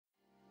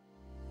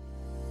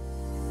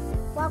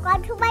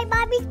Welcome to my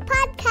mommy's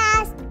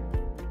podcast.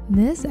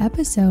 This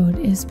episode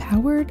is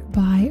powered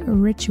by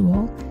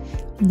Ritual.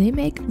 They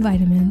make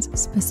vitamins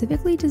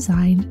specifically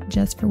designed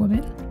just for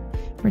women.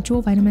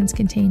 Ritual vitamins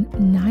contain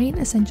 9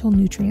 essential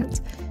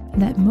nutrients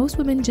that most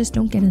women just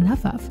don't get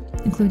enough of,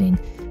 including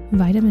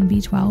vitamin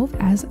B12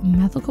 as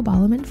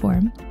methylcobalamin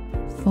form,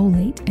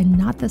 folate and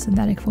not the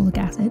synthetic folic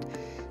acid,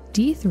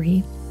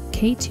 D3,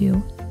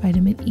 K2,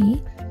 vitamin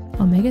E,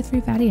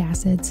 omega-3 fatty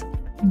acids,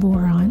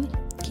 boron,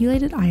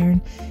 chelated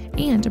iron,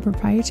 and a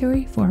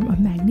proprietary form of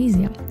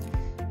magnesium.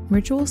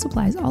 Ritual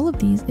supplies all of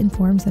these in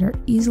forms that are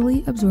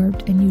easily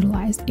absorbed and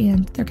utilized,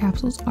 and their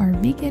capsules are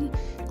vegan,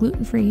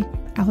 gluten-free,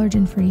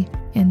 allergen-free,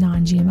 and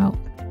non-GMO.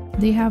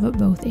 They have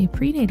both a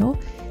prenatal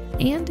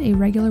and a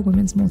regular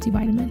women's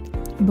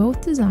multivitamin,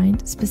 both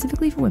designed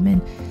specifically for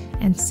women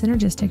and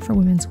synergistic for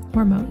women's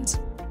hormones.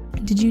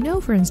 Did you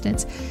know, for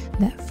instance,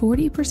 that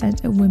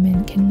 40% of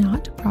women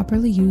cannot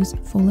properly use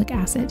folic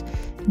acid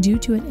due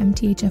to an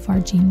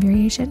MTHFR gene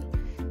variation?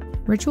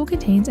 Ritual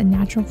contains a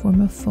natural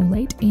form of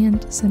folate and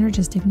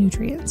synergistic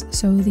nutrients,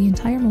 so the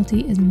entire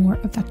multi is more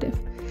effective.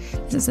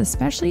 This is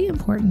especially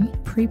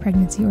important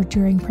pre-pregnancy or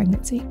during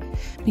pregnancy,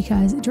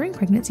 because during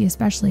pregnancy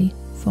especially,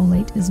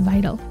 folate is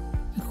vital.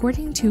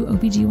 According to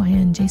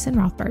OBGYN Jason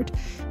Rothbard,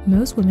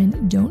 most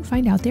women don't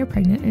find out they're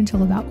pregnant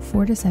until about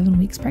 4 to 7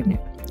 weeks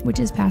pregnant, which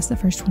is past the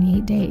first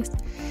 28 days.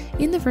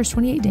 In the first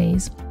 28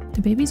 days,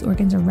 the baby's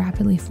organs are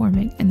rapidly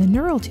forming, and the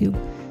neural tube,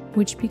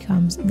 which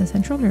becomes the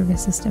central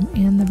nervous system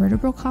and the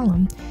vertebral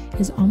column,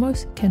 is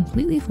almost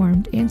completely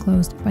formed and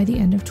closed by the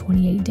end of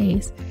 28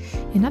 days.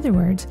 In other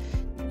words,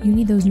 you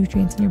need those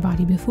nutrients in your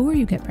body before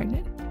you get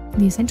pregnant.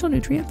 The essential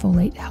nutrient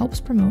folate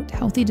helps promote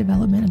healthy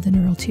development of the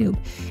neural tube,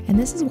 and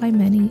this is why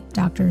many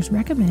doctors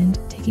recommend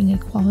taking a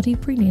quality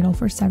prenatal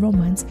for several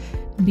months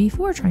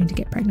before trying to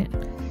get pregnant.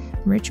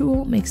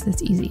 Ritual makes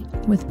this easy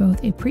with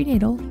both a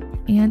prenatal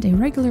and a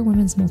regular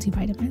women's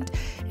multivitamin,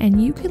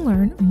 and you can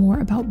learn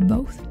more about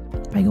both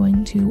by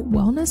going to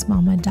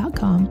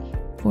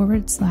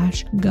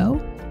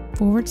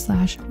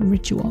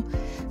wellnessmama.com/go/ritual.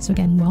 So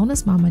again,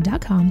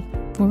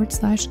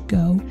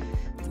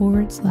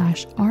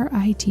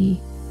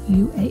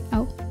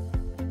 wellnessmama.com/go/RITUAL.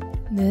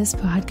 This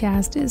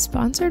podcast is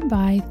sponsored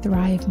by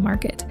Thrive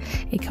Market,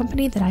 a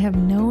company that I have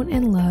known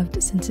and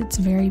loved since its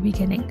very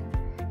beginning.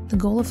 The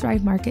goal of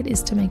Thrive Market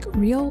is to make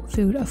real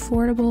food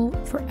affordable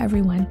for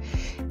everyone,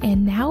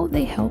 and now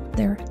they help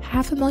their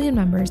 500,000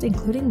 members,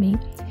 including me,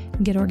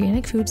 get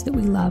organic foods that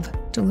we love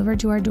delivered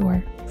to our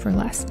door for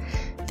less.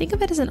 Think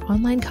of it as an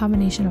online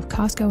combination of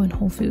Costco and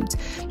Whole Foods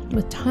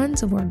with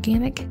tons of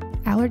organic,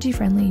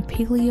 allergy-friendly,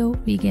 paleo,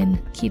 vegan,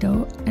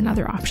 keto, and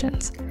other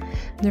options.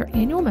 Their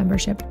annual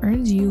membership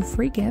earns you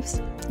free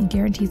gifts and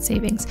guaranteed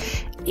savings.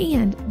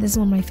 And this is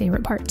one of my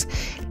favorite parts.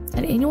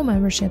 An annual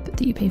membership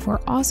that you pay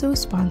for also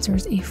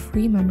sponsors a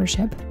free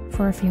membership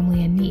for a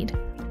family in need.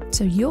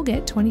 So you'll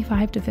get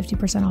 25 to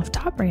 50% off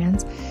top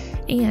brands.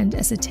 And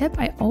as a tip,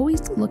 I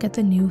always look at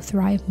the new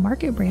Thrive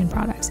Market brand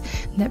products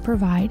that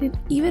provide an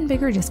even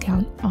bigger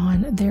discount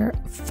on their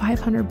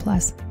 500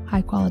 plus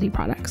high quality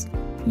products.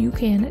 You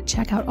can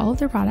check out all of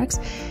their products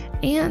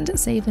and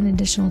save an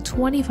additional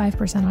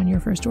 25% on your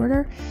first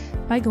order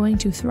by going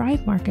to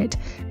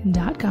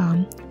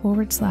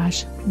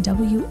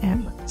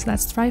thrivemarket.com/WM. So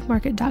that's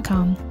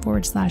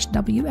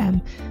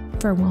thrivemarket.com/WM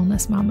for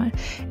Wellness Mama.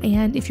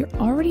 And if you're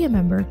already a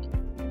member,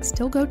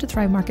 still go to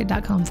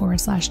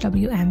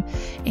thrivemarket.com/WM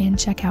and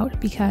check out,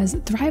 because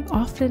Thrive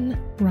often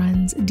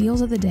runs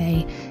deals of the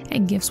day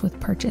and gifts with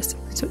purchase.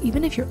 So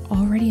even if you're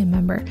already a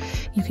member,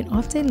 you can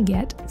often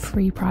get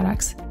free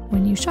products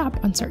when you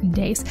shop on certain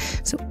days.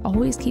 So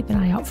always keep an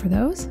eye out for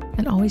those,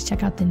 and always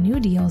check out the new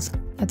deals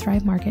at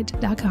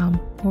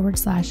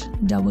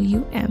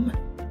thrivemarket.com/WM.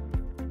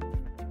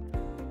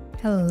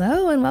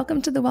 Hello, and welcome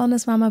to the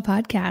Wellness Mama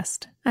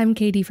podcast. I'm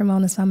Katie from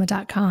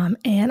wellnessmama.com,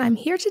 and I'm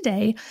here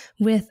today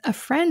with a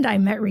friend I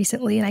met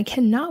recently, and I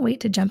cannot wait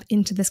to jump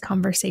into this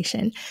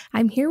conversation.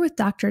 I'm here with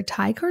Dr.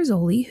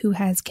 Carzoli, who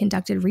has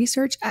conducted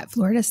research at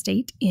Florida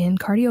State in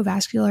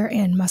cardiovascular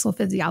and muscle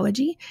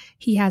physiology.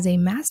 He has a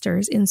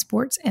master's in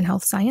sports and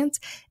health science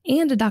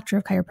and a doctor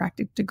of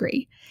chiropractic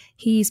degree.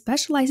 He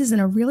specializes in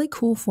a really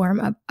cool form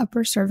of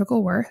upper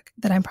cervical work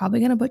that I'm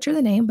probably going to butcher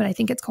the name, but I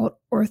think it's called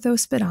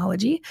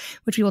orthospinology,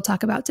 which we will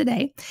talk about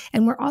today.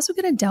 And we're also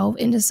going to delve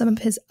into some of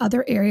his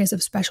other areas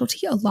of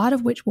specialty, a lot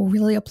of which will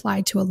really apply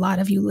to a lot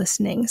of you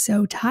listening.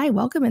 So Ty,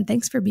 welcome, and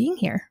thanks for being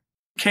here.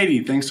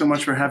 Katie, thanks so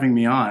much for having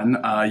me on.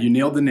 You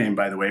nailed the name,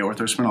 by the way,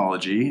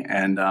 orthospinology,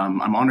 and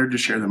I'm honored to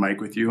share the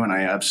mic with you, and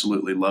I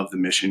absolutely love the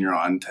mission you're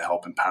on to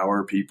help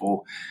empower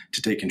people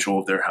to take control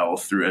of their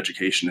health through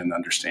education and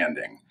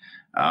understanding.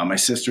 My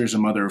sister's a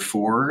mother of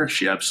 4.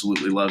 She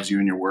absolutely loves you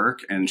and your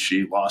work, and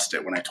she lost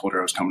it when I told her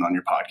I was coming on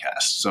your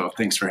podcast. So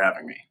thanks for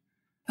having me.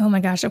 Oh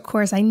my gosh, of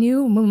course. I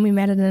knew when we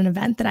met at an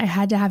event that I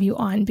had to have you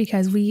on,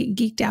 because we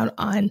geeked out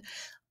on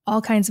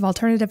all kinds of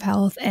alternative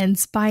health and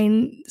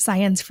spine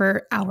science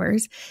for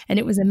hours, and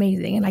it was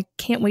amazing. And I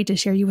can't wait to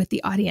share you with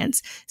the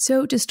audience.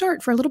 So to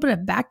start, for a little bit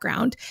of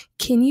background,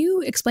 can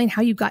you explain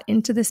how you got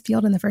into this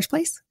field in the first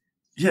place?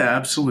 Yeah,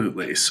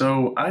 absolutely.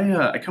 So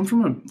I come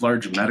from a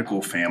large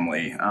medical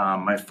family.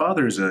 My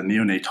father is a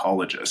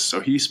neonatologist, so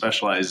he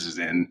specializes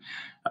in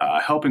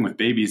helping with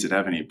babies that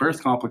have any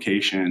birth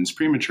complications,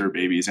 premature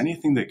babies,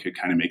 anything that could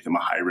kind of make them a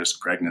high-risk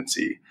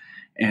pregnancy.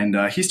 And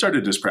he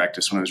started his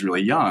practice when I was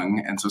really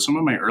young, and so some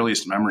of my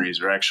earliest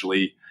memories are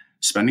actually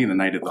spending the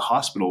night at the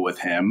hospital with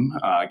him,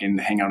 getting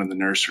to hang out in the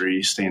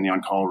nursery, stay in the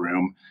on-call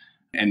room,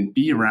 and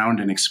be around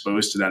and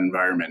exposed to that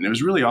environment. And it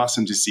was really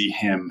awesome to see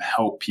him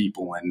help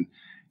people in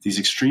these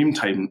extreme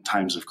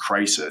times of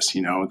crisis.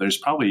 There's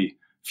probably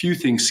few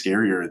things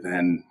scarier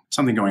than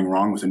something going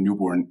wrong with a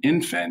newborn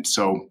infant.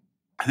 So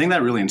I think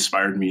that really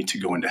inspired me to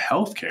go into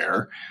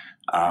healthcare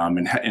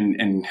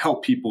and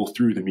help people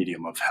through the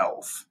medium of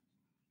health.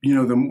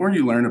 The more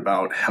you learn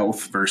about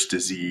health versus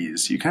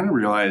disease, you kind of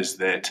realize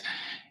that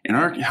in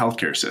our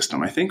healthcare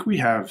system, I think we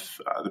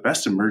have the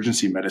best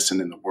emergency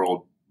medicine in the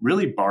world,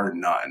 really bar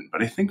none.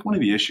 But I think one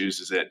of the issues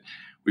is that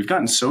we've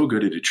gotten so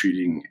good at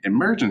treating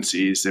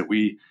emergencies that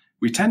we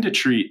tend to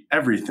treat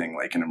everything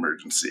like an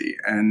emergency.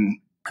 And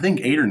I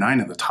think 8 or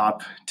 9 of the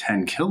top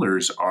 10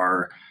 killers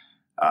are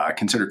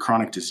considered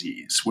chronic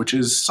disease, which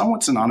is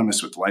somewhat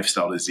synonymous with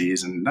lifestyle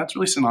disease. And that's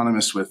really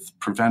synonymous with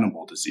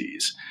preventable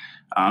disease,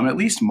 at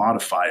least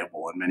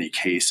modifiable in many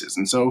cases.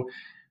 And so,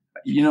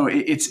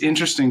 it's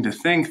interesting to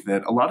think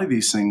that a lot of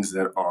these things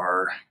that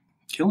are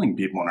killing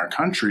people in our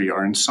country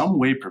are in some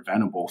way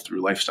preventable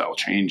through lifestyle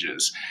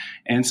changes.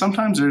 And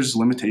sometimes there's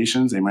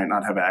limitations. They might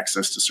not have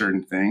access to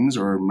certain things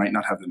or might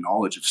not have the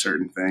knowledge of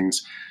certain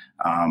things.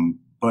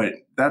 But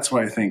that's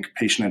why I think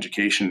patient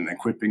education and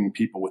equipping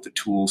people with the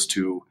tools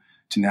to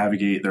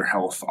navigate their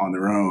health on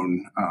their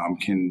own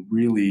can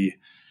really,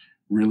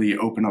 really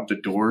open up the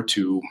door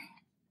to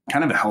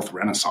kind of a health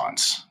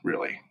renaissance,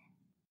 really.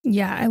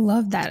 Yeah, I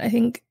love that. I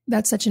think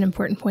that's such an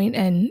important point.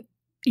 And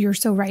you're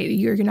so right.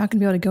 You're not going to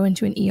be able to go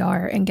into an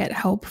ER and get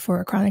help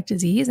for a chronic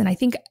disease. And I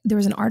think there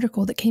was an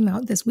article that came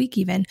out this week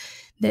even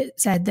that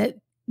said that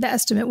the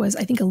estimate was,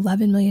 I think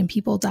 11 million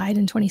people died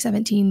in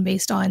 2017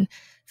 based on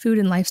food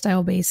and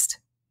lifestyle based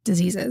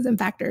diseases and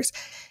factors.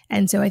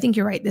 And so I think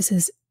you're right. This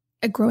is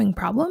a growing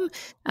problem.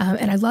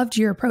 And I loved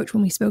your approach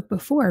when we spoke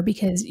before,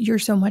 because you're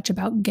so much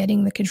about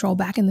getting the control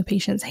back in the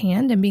patient's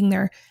hand and being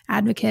their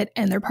advocate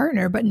and their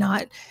partner, but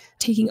not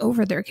taking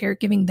over their care,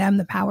 giving them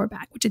the power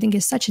back, which I think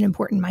is such an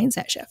important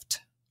mindset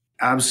shift.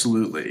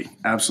 Absolutely.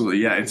 Absolutely.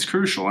 Yeah, it's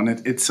crucial.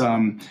 And it's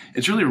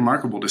really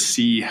remarkable to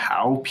see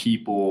how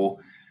people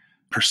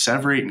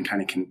perseverate and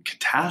kind of can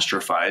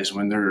catastrophize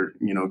when they're,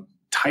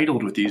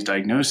 titled with these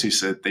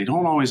diagnoses that they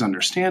don't always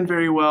understand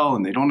very well,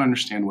 and they don't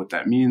understand what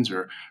that means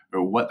or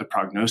what the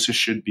prognosis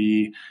should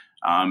be.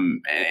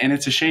 And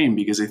it's a shame,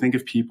 because I think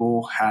if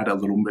people had a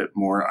little bit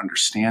more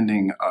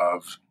understanding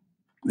of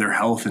their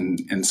health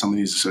and some of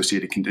these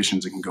associated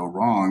conditions that can go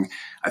wrong,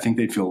 I think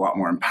they'd feel a lot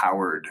more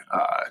empowered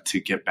to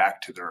get back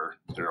to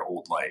their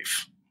old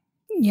life.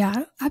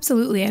 Yeah,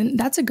 absolutely. And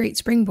that's a great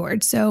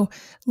springboard. So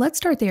let's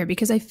start there,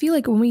 because I feel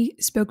like when we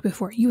spoke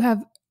before, you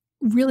have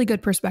really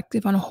good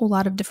perspective on a whole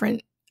lot of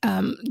different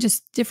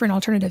different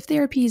alternative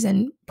therapies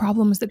and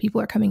problems that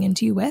people are coming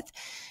into you with.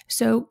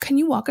 So can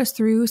you walk us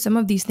through some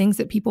of these things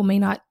that people may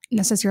not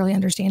necessarily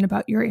understand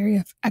about your area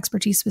of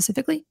expertise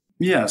specifically?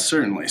 Yeah,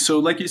 certainly. So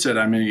like you said,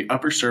 I'm a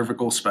upper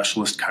cervical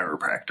specialist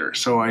chiropractor.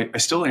 So I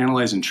still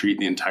analyze and treat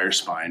the entire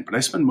spine, but I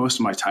spend most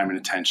of my time and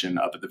attention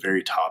up at the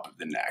very top of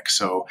the neck.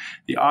 So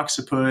the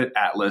occiput,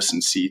 atlas,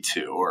 and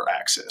C2 or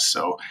axis.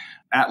 So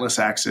Atlas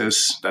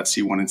axis, that's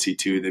C1 and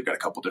C2. They've got a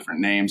couple different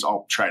names.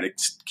 I'll try to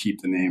keep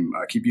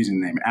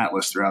using the name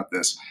Atlas throughout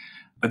this.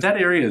 But that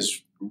area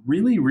is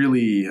really,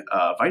 really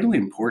vitally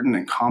important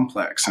and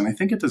complex. And I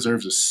think it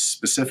deserves a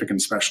specific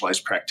and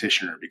specialized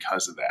practitioner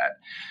because of that.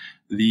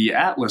 The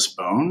atlas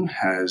bone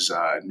has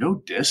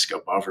no disc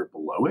above or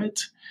below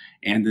it.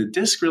 And the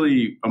disc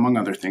really, among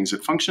other things,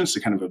 it functions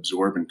to kind of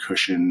absorb and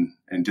cushion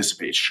and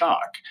dissipate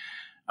shock.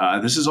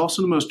 This is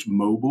also the most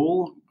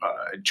mobile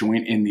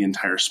joint in the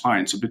entire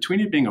spine. So between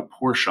it being a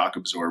poor shock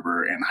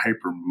absorber and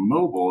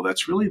hypermobile,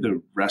 that's really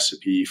the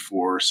recipe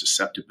for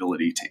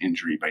susceptibility to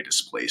injury by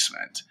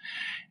displacement.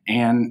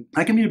 And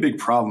that can be a big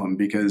problem,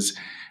 because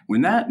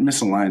when that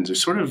misaligns,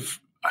 there's sort of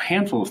a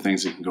handful of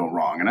things that can go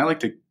wrong. And I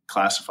like to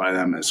classify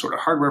them as sort of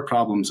hardware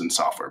problems and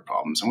software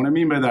problems. And what I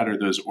mean by that are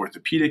those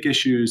orthopedic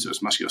issues, those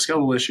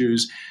musculoskeletal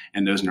issues,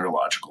 and those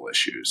neurological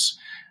issues.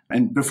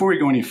 And before we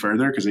go any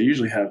further, because I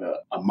usually have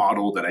a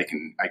model that I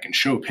can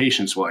show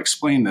patients while I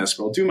explain this,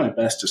 but I'll do my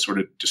best to sort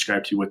of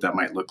describe to you what that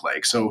might look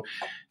like. So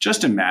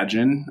just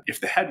imagine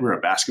if the head were a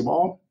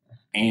basketball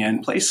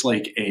and place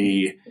like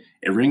a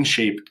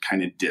ring-shaped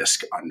kind of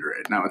disc under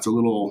it. Now, it's a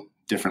little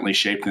differently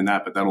shaped than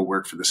that, but that'll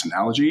work for this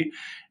analogy.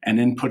 And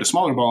then put a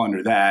smaller ball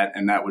under that,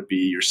 and that would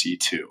be your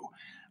C2.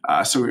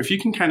 So if you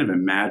can kind of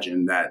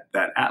imagine that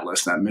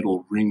atlas, that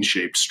middle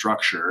ring-shaped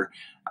structure,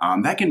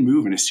 that can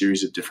move in a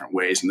series of different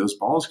ways. And those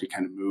balls could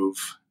kind of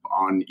move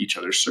on each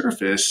other's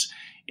surface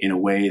in a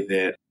way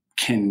that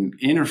can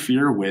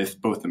interfere with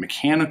both the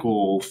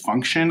mechanical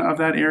function of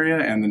that area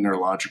and the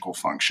neurological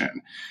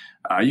function.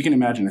 You can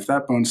imagine if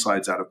that bone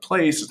slides out of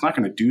place, it's not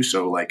going to do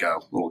so like a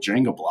little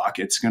Jenga block.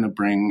 It's going to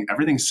bring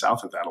everything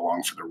south of that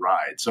along for the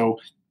ride. So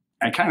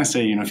I kind of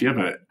say, if you have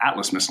an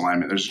atlas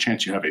misalignment, there's a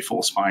chance you have a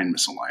full spine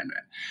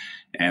misalignment.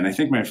 And I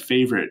think my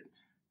favorite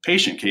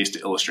patient case to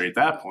illustrate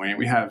that point,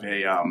 we have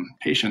a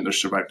patient that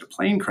survived a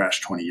plane crash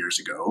 20 years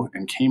ago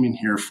and came in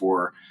here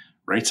for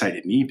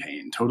right-sided knee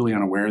pain, totally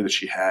unaware that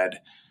she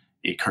had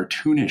a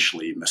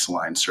cartoonishly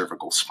misaligned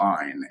cervical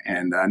spine.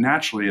 And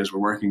naturally, as we're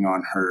working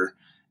on her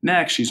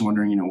neck, she's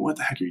wondering, what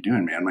the heck are you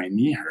doing, man? My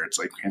knee hurts.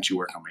 Like, can't you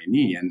work on my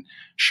knee? And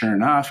sure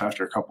enough,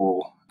 after a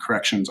couple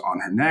corrections on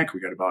her neck, we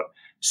got about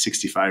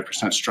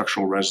 65%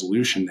 structural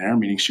resolution there,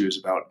 meaning she was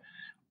about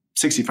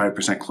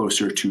 65%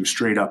 closer to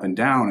straight up and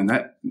down. And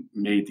that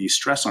made the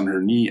stress on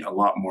her knee a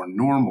lot more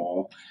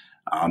normal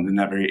than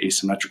that very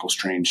asymmetrical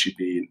strain she'd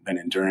been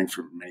enduring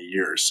for many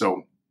years.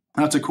 So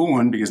that's a cool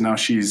one because now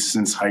she's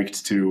since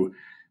hiked to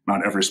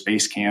Mount Everest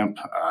Base Camp.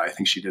 I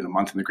think she did a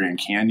month in the Grand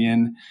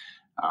Canyon.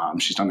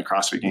 She's done the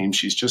CrossFit Games.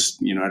 She's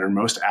just, at her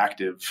most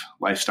active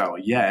lifestyle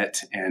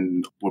yet.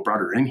 And what brought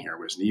her in here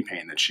was knee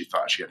pain that she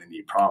thought she had a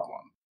knee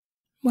problem.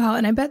 Wow.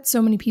 And I bet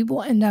so many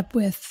people end up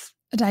with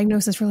a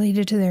diagnosis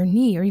related to their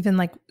knee or even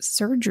like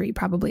surgery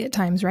probably at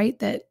times, right?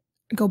 That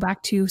go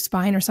back to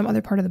spine or some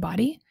other part of the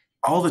body.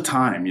 All the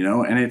time,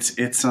 and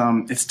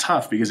it's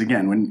tough because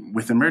again,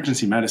 with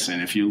emergency medicine,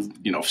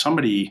 if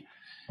somebody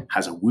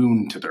has a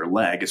wound to their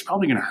leg, it's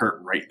probably going to hurt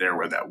right there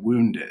where that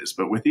wound is.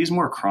 But with these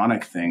more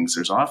chronic things,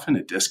 there's often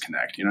a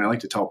disconnect. I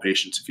like to tell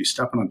patients, if you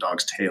step on a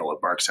dog's tail,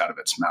 it barks out of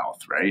its mouth,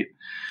 right?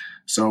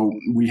 So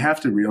we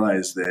have to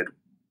realize that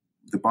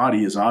the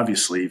body is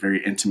obviously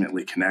very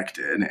intimately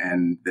connected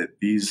and that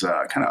these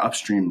kind of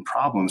upstream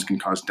problems can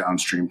cause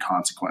downstream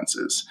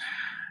consequences.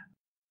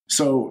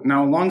 So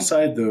now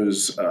alongside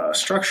those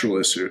structural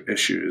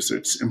issues,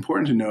 it's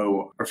important to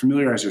know or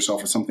familiarize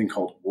yourself with something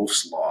called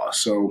Wolff's Law.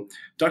 So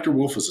Dr.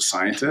 Wolff was a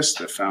scientist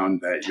that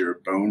found that your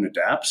bone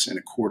adapts in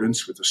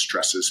accordance with the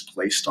stresses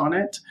placed on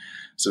it.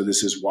 So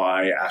this is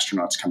why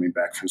astronauts coming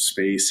back from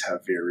space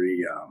have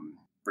very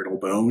brittle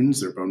bones.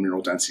 Their bone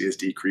mineral density is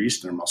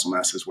decreased, their muscle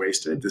mass is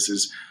wasted. This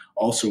is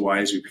also why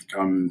as we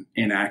become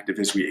inactive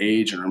as we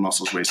age and our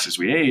muscles waste as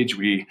we age,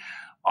 we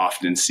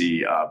often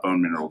see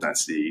bone mineral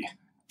density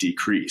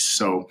decrease.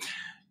 So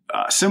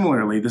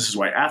similarly, this is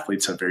why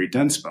athletes have very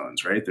dense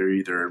bones, right? They're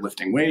either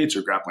lifting weights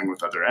or grappling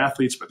with other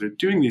athletes, but they're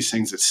doing these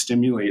things that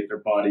stimulate their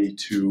body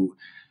to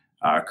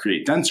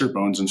create denser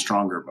bones and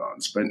stronger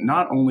bones. But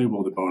not only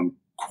will the bone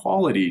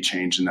quality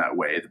change in that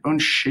way, the bone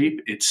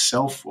shape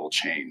itself will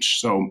change.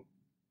 So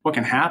what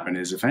can happen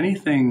is if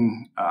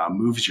anything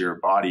moves your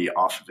body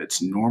off of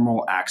its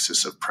normal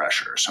axis of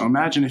pressure. So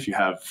imagine if you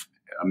have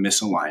a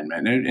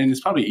misalignment, and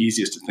it's probably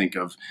easiest to think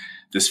of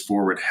this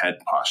forward head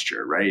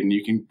posture, right? And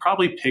you can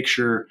probably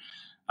picture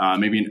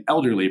maybe an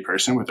elderly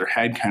person with their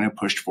head kind of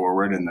pushed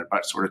forward and their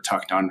butt sort of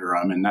tucked under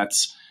them. And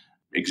that's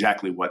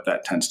exactly what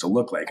that tends to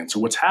look like. And so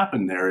what's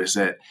happened there is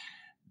that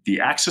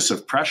the axis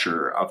of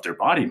pressure of their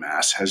body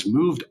mass has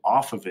moved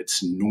off of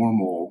its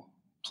normal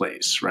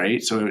place,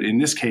 right? So in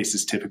this case,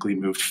 it's typically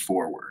moved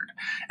forward.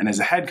 And as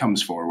the head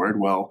comes forward,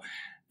 well,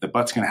 the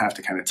butt's going to have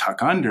to kind of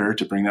tuck under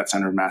to bring that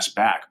center of mass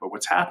back. But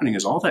what's happening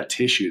is all that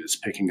tissue that's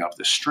picking up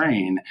the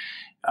strain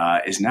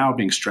is now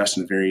being stressed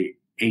in a very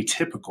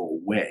atypical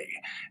way.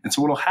 And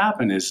so what will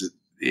happen is,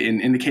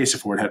 in the case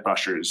of forward head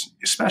postures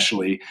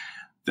especially,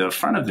 the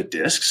front of the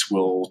discs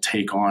will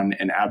take on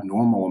an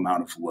abnormal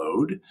amount of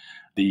load.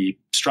 The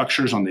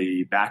structures on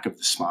the back of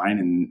the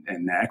spine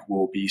and neck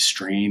will be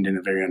strained in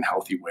a very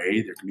unhealthy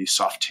way. There can be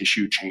soft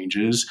tissue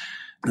changes.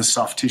 The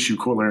soft tissue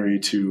corollary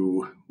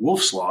to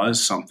Wolff's Law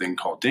is something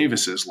called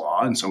Davis's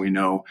Law. And so we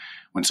know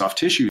when soft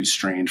tissue is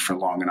strained for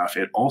long enough,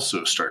 it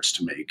also starts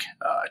to make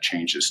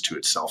changes to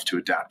itself to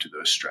adapt to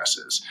those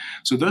stresses.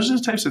 So those are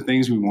the types of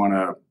things we want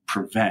to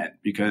prevent,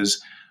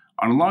 because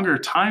on a longer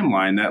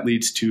timeline, that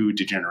leads to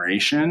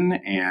degeneration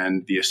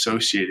and the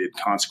associated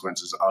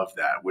consequences of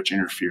that, which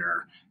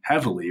interfere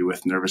heavily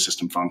with nervous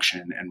system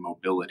function and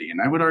mobility.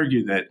 And I would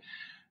argue that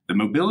the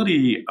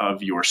mobility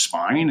of your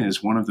spine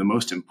is one of the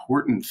most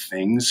important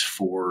things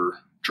for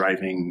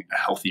driving a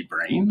healthy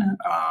brain.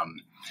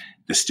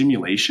 The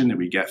stimulation that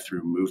we get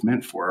through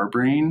movement for our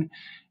brain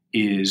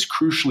is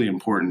crucially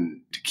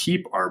important to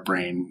keep our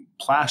brain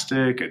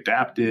plastic,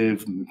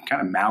 adaptive,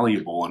 kind of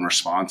malleable and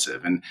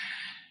responsive. And,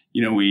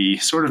 we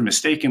sort of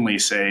mistakenly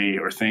say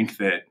or think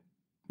that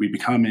we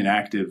become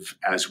inactive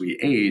as we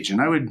age.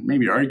 And I would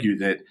maybe argue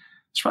that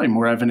there's probably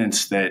more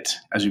evidence that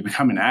as we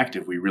become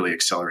inactive, we really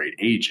accelerate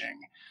aging.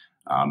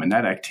 And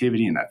that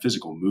activity and that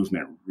physical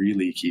movement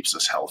really keeps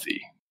us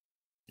healthy.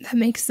 That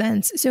makes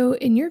sense. So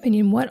in your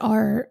opinion, what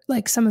are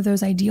like some of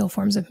those ideal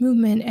forms of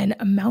movement and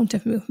amount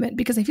of movement?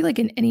 Because I feel like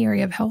in any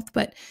area of health,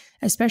 but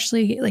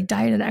especially like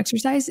diet and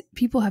exercise,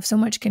 people have so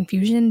much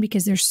confusion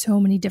because there's so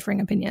many differing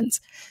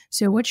opinions.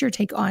 So what's your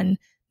take on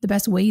the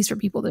best ways for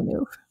people to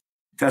move?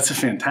 That's a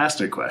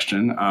fantastic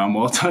question.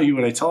 Well, I'll tell you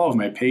what I tell all of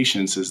my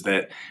patients is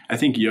that I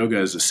think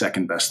yoga is the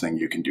second best thing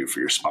you can do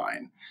for your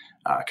spine.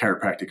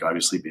 Chiropractic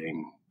obviously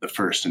being the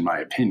first, in my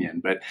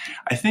opinion. But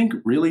I think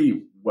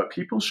really what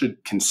people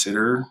should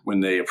consider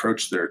when they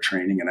approach their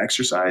training and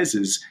exercise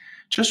is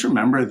just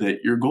remember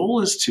that your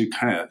goal is to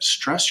kind of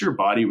stress your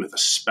body with a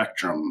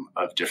spectrum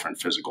of different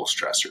physical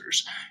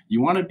stressors.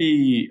 You want to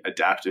be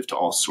adaptive to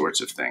all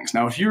sorts of things.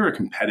 Now, if you're a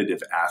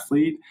competitive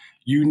athlete,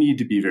 you need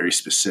to be very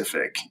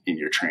specific in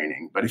your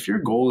training. But if your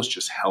goal is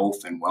just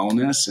health and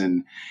wellness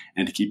and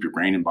to keep your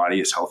brain and body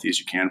as healthy as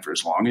you can for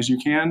as long as you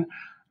can,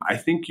 I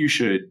think you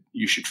should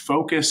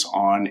focus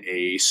on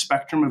a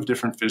spectrum of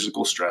different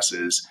physical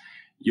stresses.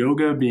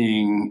 Yoga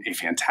being a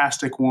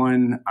fantastic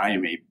one. I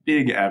am a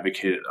big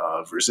advocate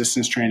of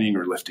resistance training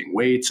or lifting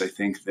weights. I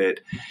think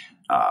that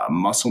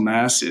muscle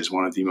mass is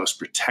one of the most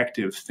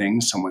protective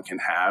things someone can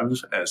have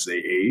as they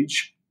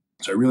age.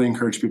 So I really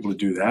encourage people to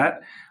do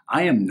that.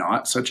 I am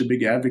not such a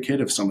big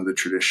advocate of some of the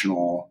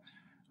traditional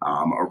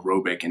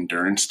aerobic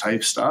endurance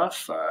type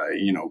stuff.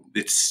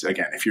 It's,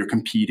 again, if you're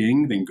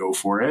competing, then go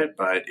for it.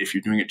 But if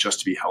you're doing it just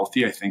to be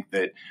healthy, I think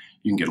that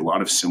you can get a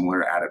lot of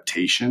similar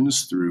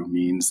adaptations through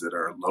means that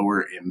are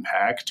lower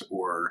impact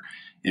or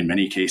in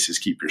many cases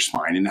keep your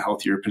spine in a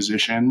healthier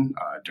position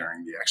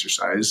during the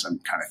exercise. I'm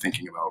kind of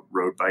thinking about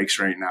road bikes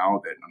right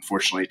now that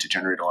unfortunately to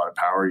generate a lot of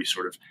power, you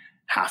sort of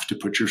have to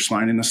put your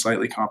spine in a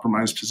slightly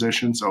compromised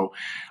position. So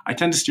I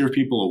tend to steer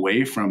people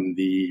away from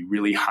the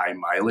really high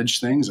mileage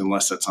things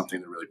unless that's something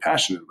they're really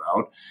passionate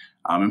about.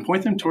 And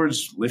point them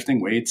towards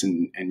lifting weights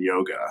and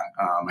yoga.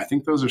 I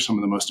think those are some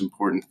of the most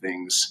important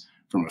things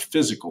from a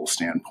physical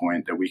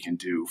standpoint that we can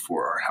do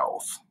for our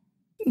health.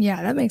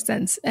 Yeah, that makes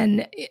sense.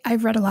 And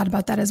I've read a lot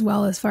about that as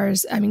well, as far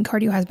as,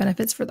 cardio has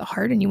benefits for the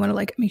heart and you want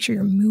to make sure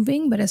you're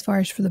moving. But as far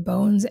as for the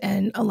bones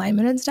and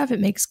alignment and stuff, it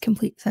makes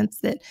complete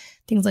sense that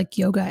things like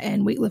yoga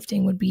and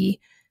weightlifting would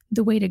be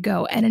the way to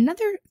go. And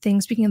another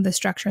thing, speaking of the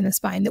structure in the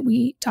spine that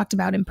we talked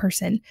about in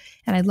person,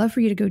 and I'd love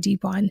for you to go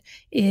deep on,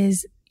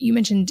 is you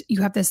mentioned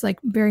you have this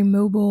very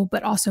mobile,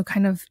 but also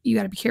kind of, you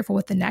got to be careful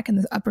with the neck and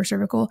the upper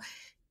cervical.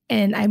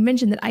 And I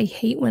mentioned that I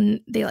hate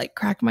when they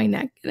crack my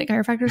neck in the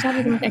chiropractor's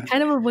office. I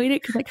kind of avoid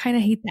it because I kind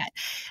of hate that.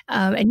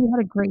 And you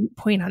had a great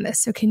point on this.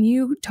 So can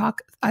you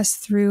talk us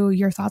through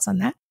your thoughts on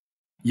that?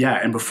 Yeah.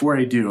 And before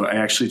I do, I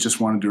actually just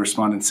wanted to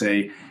respond and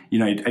say,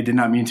 I did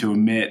not mean to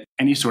omit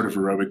any sort of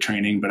aerobic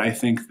training, but I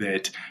think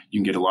that you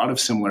can get a lot of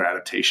similar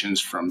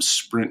adaptations from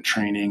sprint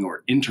training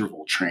or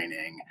interval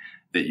training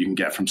that you can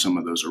get from some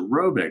of those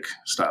aerobic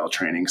style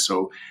training.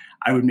 So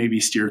I would maybe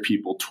steer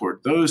people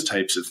toward those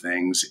types of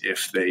things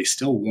if they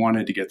still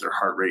wanted to get their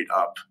heart rate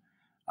up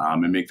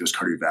and make those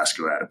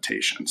cardiovascular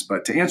adaptations.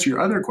 But to answer your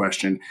other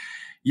question,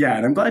 yeah,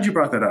 and I'm glad you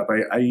brought that up.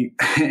 I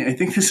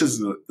think this is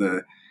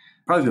the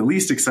probably the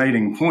least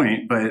exciting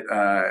point, but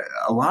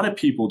a lot of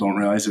people don't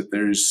realize that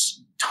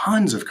there's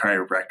tons of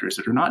chiropractors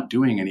that are not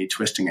doing any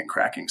twisting and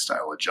cracking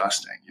style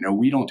adjusting.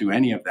 We don't do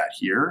any of that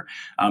here,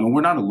 and we're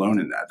not alone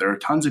in that. There are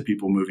tons of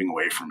people moving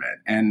away from it,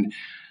 and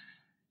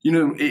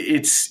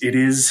it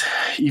is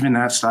even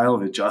that style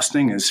of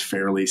adjusting is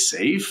fairly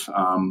safe.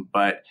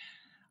 But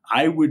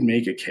I would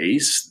make a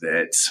case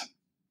that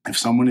if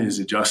someone is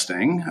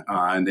adjusting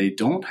and they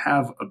don't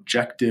have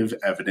objective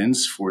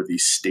evidence for the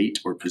state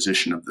or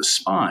position of the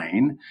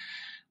spine,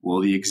 well,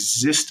 the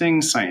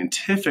existing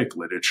scientific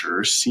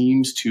literature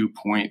seems to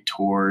point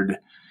toward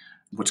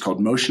what's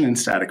called motion and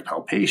static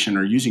palpation,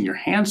 or using your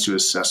hands to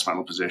assess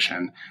spinal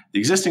position. The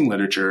existing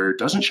literature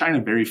doesn't shine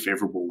a very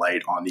favorable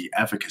light on the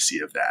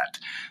efficacy of that.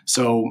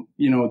 So,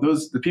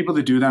 the people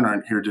that do that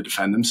aren't here to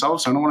defend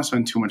themselves. So I don't want to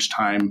spend too much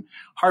time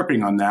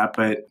harping on that,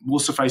 but we'll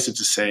suffice it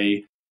to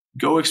say,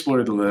 go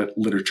explore the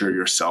literature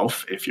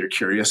yourself if you're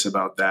curious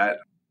about that,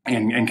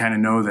 and kind of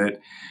know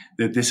that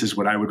this is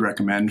what I would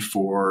recommend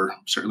for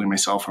certainly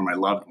myself or my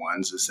loved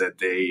ones, is that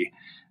they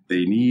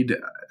need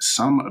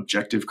some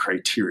objective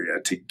criteria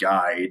to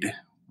guide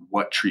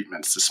what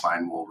treatments the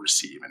spine will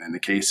receive. And in the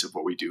case of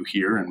what we do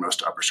here, and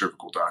most upper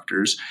cervical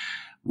doctors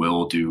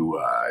will do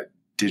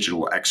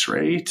digital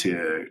x-ray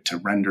to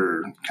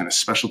render kind of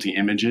specialty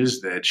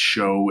images that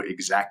show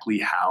exactly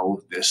how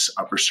this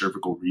upper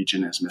cervical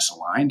region is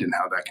misaligned and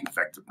how that can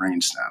affect the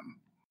brainstem.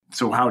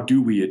 So how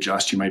do we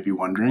adjust, you might be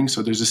wondering?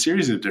 So there's a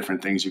series of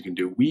different things you can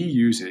do. We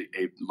use a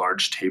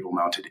large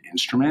table-mounted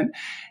instrument.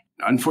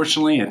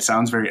 Unfortunately, it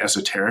sounds very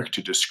esoteric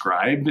to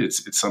describe.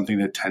 It's something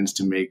that tends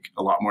to make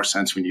a lot more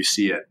sense when you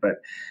see it.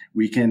 But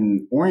we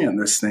can orient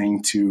this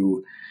thing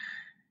to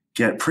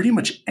get pretty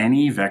much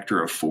any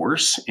vector of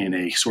force in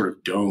a sort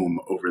of dome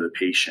over the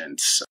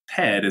patient's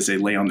head as they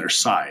lay on their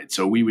side.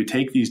 So we would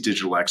take these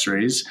digital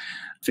x-rays,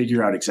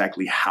 figure out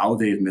exactly how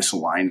they've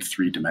misaligned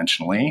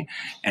three-dimensionally,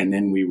 and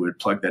then we would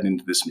plug that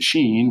into this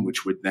machine,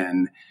 which would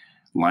then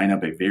line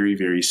up a very,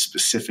 very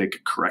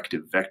specific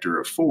corrective vector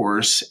of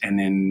force, and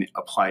then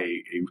apply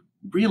a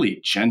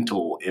really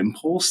gentle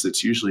impulse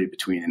that's usually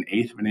between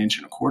 1/8 of an inch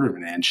and 1/4 of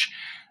an inch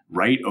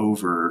right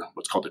over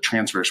what's called the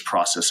transverse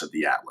process of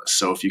the atlas.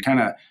 So if you kind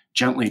of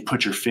gently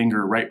put your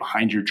finger right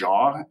behind your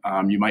jaw,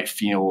 you might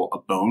feel a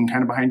bone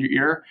kind of behind your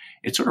ear.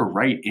 It's sort of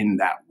right in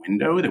that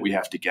window that we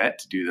have to get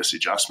to do this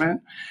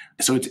adjustment.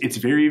 So it's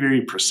very, very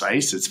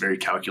precise. It's very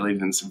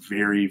calculated, and it's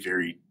very,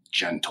 very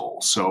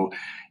gentle. So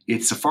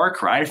it's a far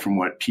cry from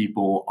what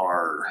people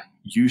are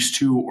used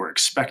to or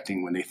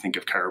expecting when they think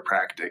of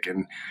chiropractic.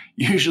 And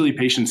usually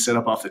patients sit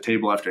up off the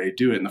table after they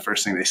do it, and the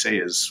first thing they say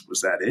is,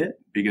 "Was that it?"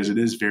 Because it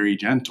is very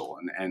gentle.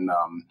 And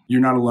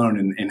you're not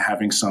alone in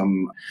having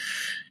some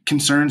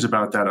concerns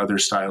about that other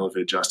style of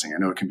adjusting. I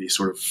know it can be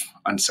sort of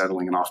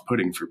unsettling and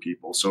off-putting for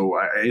people. So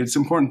it's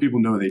important people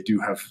know they do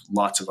have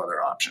lots of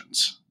other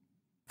options.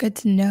 Good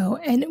to know.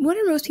 And what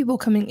are most people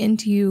coming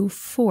into you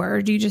for?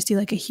 Or do you just see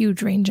like a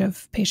huge range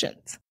of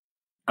patients?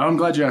 Oh, I'm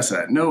glad you asked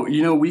that. No,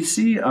 we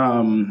see,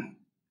 and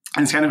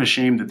it's kind of a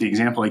shame that the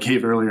example I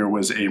gave earlier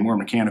was a more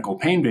mechanical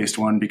pain-based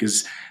one,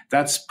 because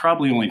that's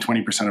probably only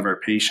 20% of our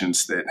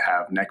patients that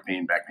have neck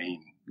pain, back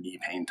pain, knee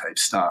pain type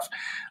stuff.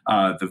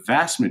 The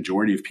vast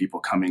majority of people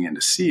coming in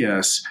to see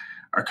us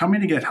are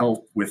coming to get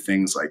help with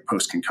things like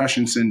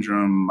post-concussion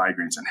syndrome,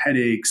 migraines and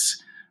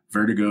headaches,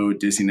 vertigo,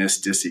 dizziness,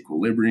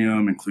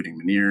 disequilibrium, including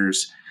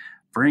Meniere's,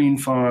 brain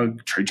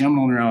fog,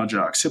 trigeminal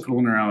neuralgia,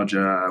 occipital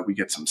neuralgia. We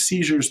get some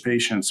seizures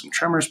patients, some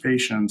tremors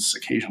patients,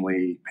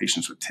 occasionally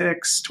patients with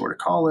tics,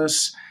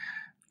 torticollis,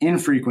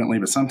 infrequently,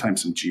 but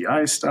sometimes some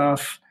GI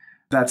stuff.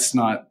 That's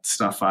not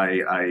stuff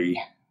I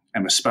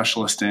am a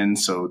specialist in,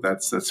 so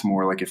that's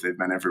more like if they've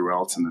been everywhere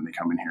else and then they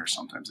come in here,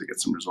 sometimes they get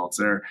some results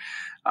there.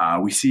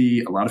 We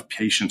see a lot of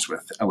patients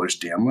with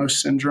Ehlers-Danlos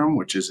syndrome,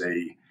 which is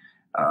a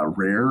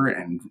rare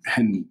and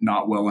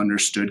not well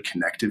understood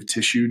connective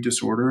tissue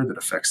disorder that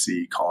affects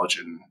the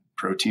collagen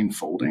protein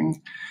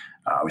folding.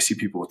 We see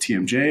people with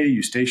TMJ,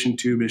 eustachian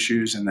tube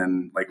issues, and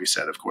then, like we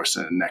said, of course,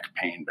 neck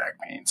pain, back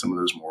pain, some of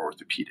those more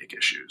orthopedic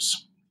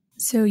issues.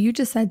 So you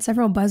just said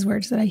several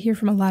buzzwords that I hear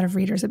from a lot of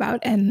readers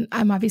about, and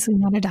I'm obviously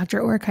not a doctor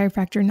or a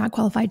chiropractor, not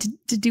qualified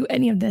to do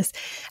any of this,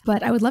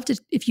 but I would love to,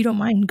 if you don't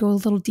mind, go a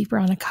little deeper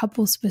on a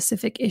couple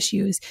specific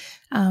issues.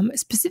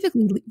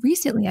 Specifically,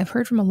 recently, I've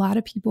heard from a lot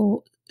of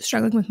people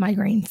struggling with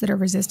migraines that are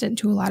resistant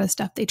to a lot of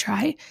stuff they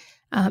try,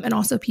 and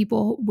also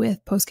people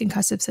with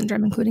post-concussive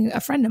syndrome, including a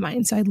friend of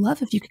mine. So I'd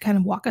love if you could kind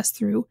of walk us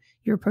through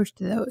your approach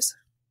to those.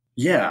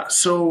 Yeah,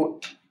 so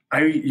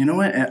you know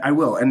what? I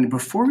will. And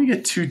before we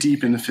get too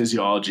deep into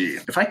physiology,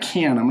 if I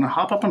can, I'm going to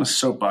hop up on a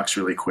soapbox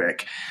really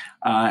quick.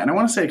 And I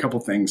want to say a couple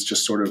things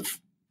just sort of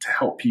to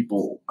help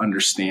people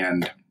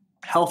understand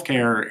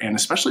healthcare, and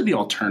especially the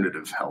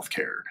alternative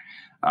healthcare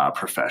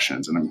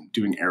professions. And I'm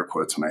doing air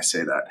quotes when I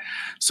say that.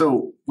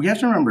 So we have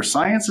to remember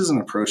science is an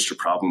approach to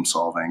problem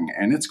solving,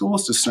 and its goal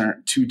is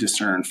to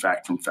discern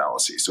fact from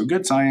fallacy. So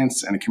good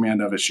science and a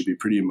command of it should be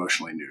pretty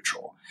emotionally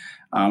neutral.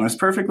 It's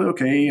perfectly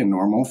okay and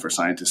normal for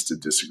scientists to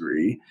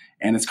disagree,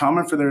 and it's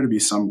common for there to be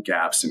some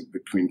gaps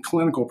between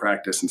clinical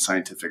practice and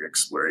scientific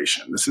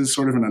exploration. This is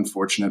sort of an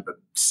unfortunate but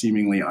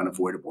seemingly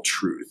unavoidable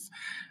truth.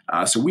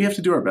 So we have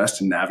to do our best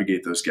to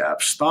navigate those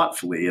gaps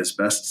thoughtfully as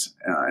best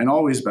and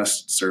always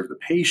best serve the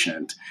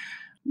patient.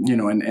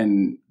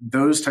 And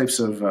those types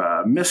of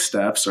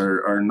missteps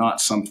are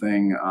not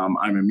something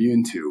I'm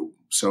immune to.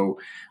 So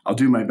I'll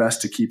do my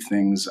best to keep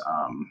things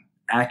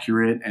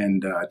accurate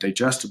and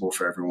digestible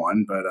for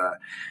everyone. But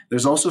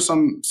there's also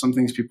some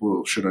things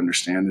people should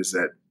understand is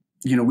that,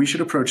 we should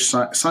approach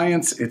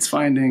science, its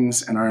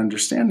findings, and our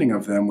understanding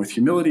of them with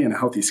humility and a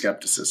healthy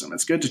skepticism.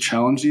 It's good to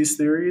challenge these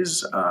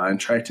theories and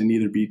try to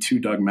neither be too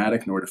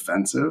dogmatic nor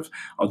defensive.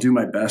 I'll do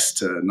my best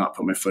to not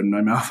put my foot in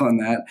my mouth on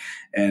that.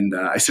 And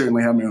I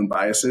certainly have my own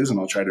biases, and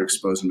I'll try to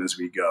expose them as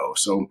we go.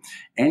 So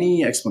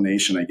any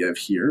explanation I give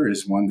here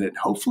is one that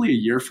hopefully a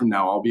year from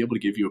now, I'll be able to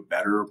give you a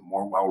better,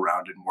 more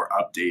well-rounded, more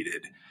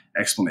updated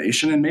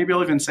explanation. And maybe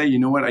I'll even say, you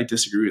know what, I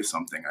disagree with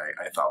something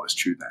I thought was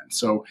true then.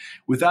 So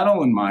with that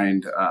all in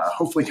mind,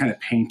 hopefully kind of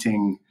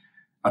painting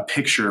a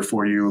picture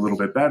for you a little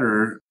bit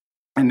better.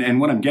 And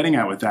what I'm getting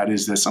at with that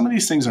is that some of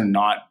these things are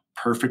not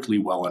perfectly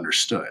well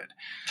understood.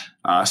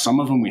 Some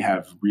of them we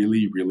have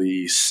really,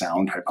 really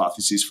sound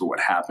hypotheses for what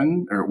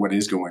happened or what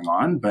is going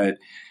on, but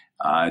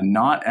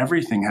not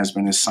everything has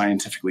been as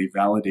scientifically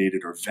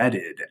validated or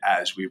vetted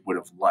as we would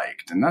have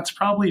liked. And that's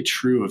probably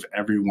true of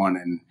everyone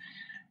in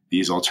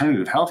these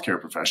alternative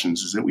healthcare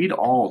professions, is that we'd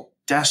all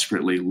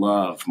desperately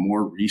love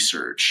more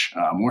research,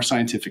 more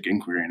scientific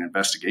inquiry and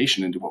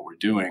investigation into what we're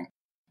doing.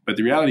 But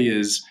the reality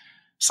is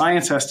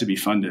science has to be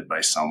funded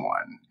by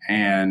someone.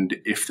 And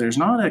if there's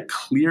not a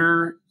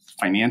clear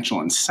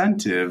financial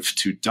incentive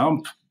to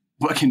dump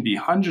what can be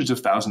hundreds of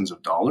thousands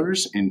of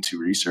dollars into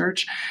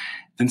research,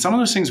 then some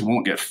of those things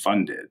won't get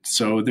funded.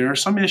 So there are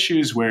some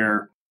issues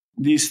where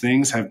these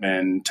things have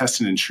been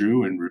tested and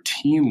true and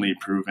routinely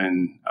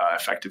proven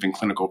effective in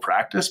clinical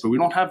practice, but we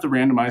don't have the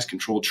randomized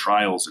controlled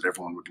trials that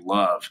everyone would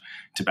love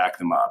to back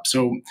them up.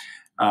 So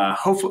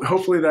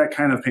hopefully that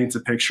kind of paints a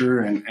picture,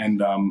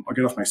 and I'll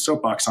get off my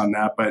soapbox on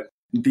that. But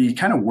the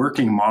kind of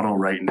working model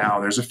right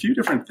now, there's a few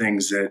different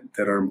things that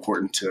are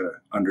important to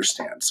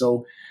understand.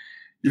 So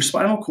your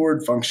spinal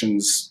cord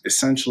functions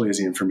essentially as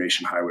the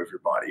information highway of your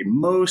body.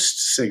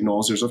 Most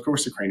signals, there's of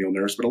course the cranial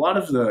nerves, but a lot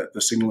of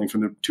the signaling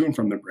to and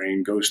from the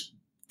brain goes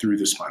through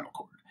the spinal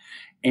cord.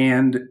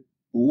 And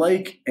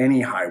like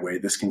any highway,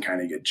 this can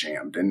kind of get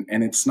jammed. And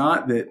it's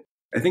not that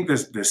I think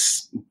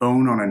this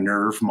bone on a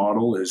nerve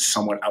model is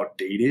somewhat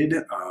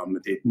outdated.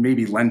 It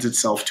maybe lends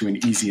itself to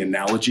an easy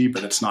analogy,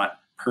 but it's not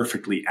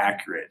perfectly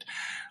accurate.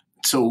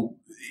 So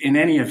in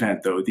any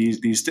event, though,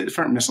 these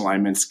different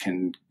misalignments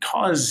can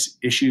cause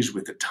issues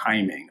with the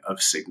timing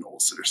of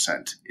signals that are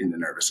sent in the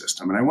nervous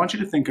system. And I want you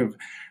to think of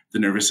the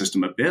nervous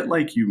system a bit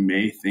like you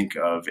may think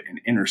of an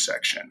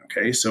intersection,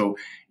 okay? So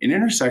an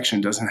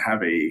intersection doesn't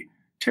have a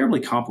terribly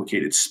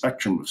complicated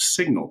spectrum of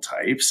signal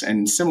types.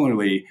 And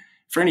similarly,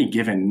 for any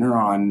given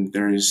neuron,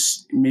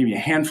 there's maybe a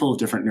handful of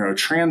different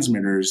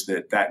neurotransmitters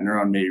that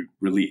neuron may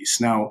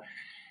release. Now,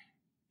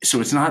 so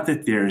it's not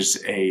that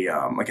there's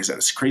like I said,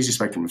 a crazy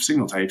spectrum of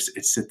signal types.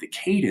 It's that the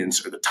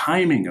cadence or the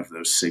timing of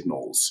those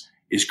signals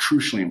is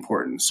crucially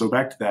important. So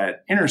back to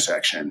that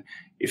intersection,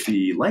 if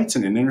the lights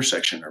in an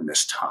intersection are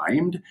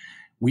mistimed,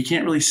 we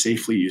can't really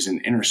safely use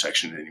an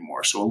intersection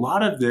anymore. So a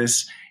lot of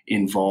this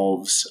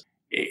involves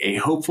a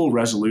hopeful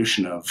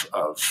resolution of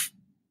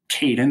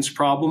cadence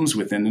problems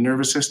within the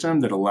nervous system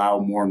that allow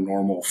more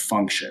normal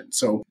function.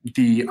 So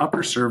the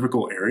upper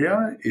cervical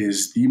area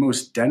is the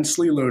most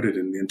densely loaded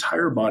in the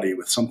entire body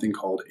with something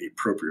called a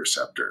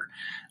proprioceptor.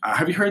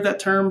 Have you heard that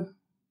term?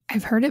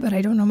 I've heard it, but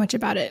I don't know much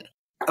about it.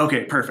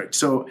 Okay, perfect.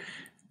 So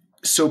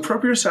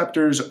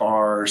proprioceptors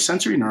are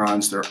sensory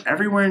neurons. They're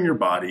everywhere in your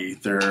body.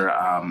 They're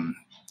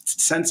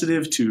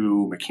sensitive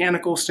to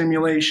mechanical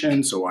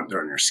stimulation. So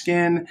they're on your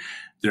skin.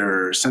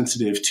 They're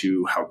sensitive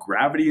to how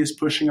gravity is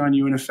pushing on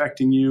you and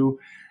affecting you.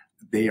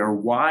 They are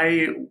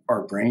why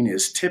our brain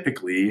is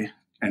typically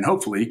and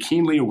hopefully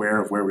keenly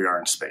aware of where we are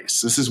in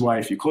space. This is why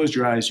if you closed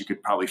your eyes, you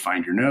could probably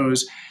find your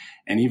nose.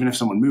 And even if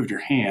someone moved your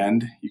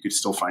hand, you could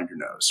still find your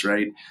nose,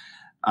 right?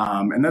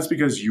 And that's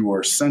because you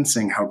are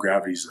sensing how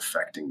gravity is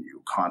affecting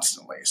you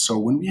constantly. So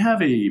when we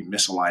have a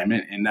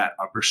misalignment in that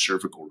upper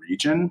cervical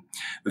region,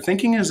 the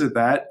thinking is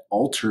that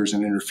alters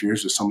and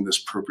interferes with some of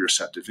this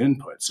proprioceptive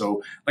input.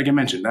 So like I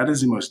mentioned, that is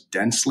the most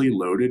densely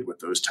loaded with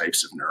those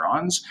types of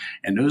neurons.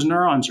 And those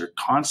neurons are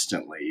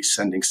constantly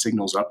sending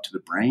signals up to the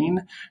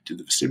brain, to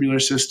the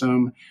vestibular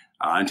system,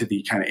 and to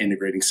the kind of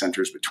integrating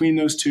centers between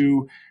those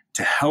two,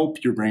 to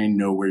help your brain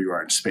know where you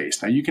are in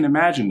space. Now, you can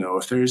imagine, though,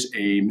 if there's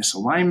a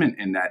misalignment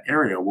in that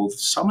area, well,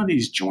 some of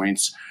these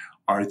joints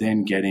are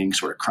then getting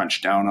sort of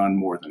crunched down on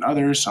more than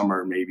others. Some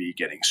are maybe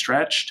getting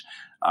stretched.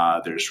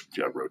 There's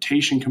a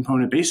rotation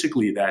component.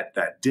 Basically,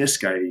 that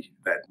disc,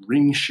 that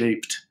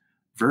ring-shaped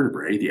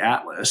vertebrae, the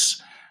atlas,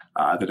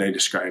 that I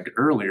described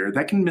earlier,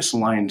 that can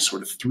misalign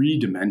sort of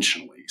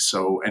three-dimensionally.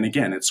 So, and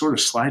again, it's sort of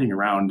sliding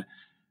around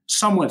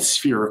somewhat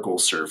spherical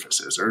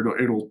surfaces, or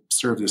it'll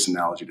serve this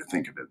analogy to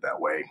think of it that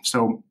way.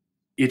 So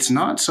it's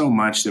not so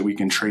much that we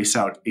can trace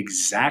out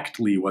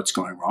exactly what's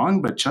going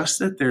wrong, but just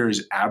that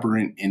there's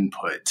aberrant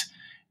input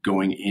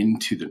going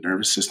into the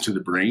nervous system, to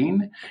the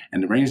brain,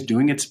 and the brain is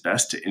doing its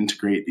best to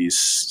integrate these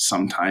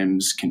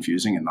sometimes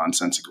confusing and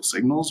nonsensical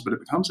signals, but it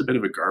becomes a bit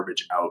of a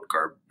garbage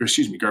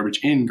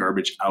in,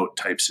 garbage out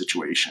type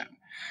situation.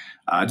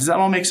 Does that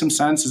all make some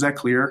sense? Is that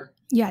clear?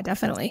 Yeah,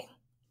 definitely.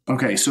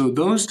 Okay, so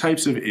those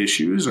types of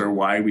issues are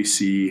why we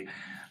see,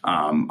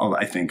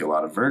 I think, a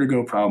lot of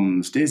vertigo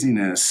problems,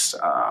 dizziness.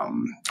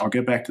 I'll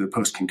get back to the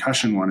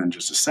post-concussion one in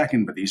just a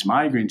second, but these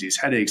migraines, these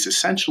headaches,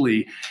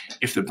 essentially,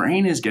 if the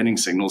brain is getting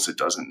signals that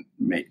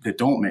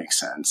don't make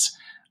sense,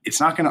 it's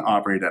not going to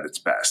operate at its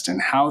best.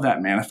 And how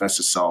that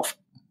manifests itself,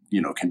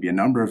 can be a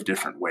number of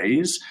different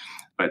ways.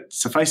 But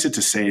suffice it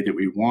to say that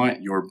we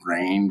want your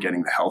brain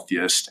getting the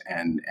healthiest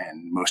and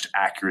most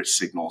accurate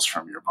signals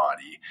from your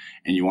body,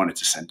 and you want it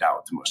to send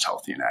out the most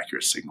healthy and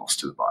accurate signals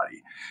to the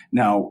body.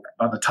 Now,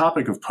 on the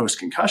topic of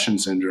post-concussion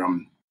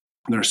syndrome,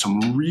 there's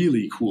some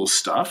really cool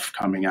stuff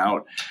coming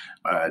out.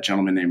 A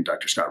gentleman named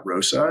Dr. Scott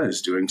Rosa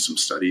is doing some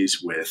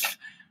studies with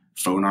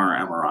phonar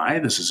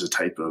MRI. This is a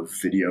type of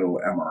video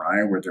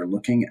MRI where they're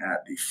looking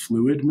at the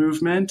fluid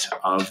movement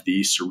of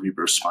the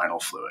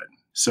cerebrospinal fluid.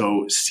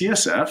 So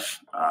CSF,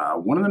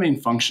 one of the main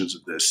functions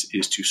of this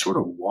is to sort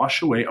of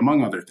wash away,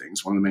 among other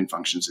things, one of the main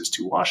functions is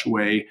to wash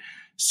away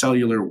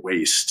cellular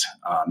waste,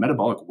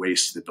 metabolic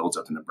waste that builds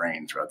up in the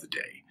brain throughout the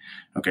day.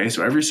 Okay,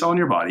 so every cell in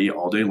your body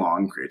all day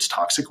long creates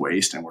toxic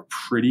waste, and we're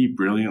pretty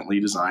brilliantly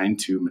designed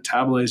to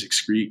metabolize,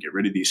 excrete, get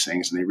rid of these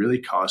things, and they really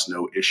cause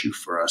no issue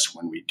for us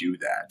when we do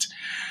that.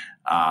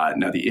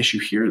 Now, the issue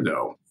here,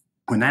 though,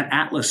 when that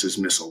atlas is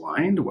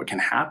misaligned, what can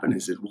happen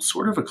is it will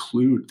sort of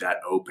occlude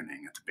that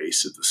opening at the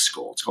base of the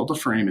skull. It's called the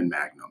foramen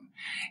magnum.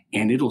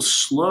 And it'll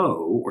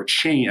slow or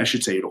change, I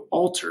should say, it'll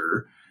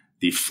alter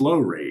the flow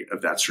rate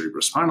of that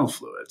cerebrospinal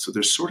fluid. So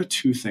there's sort of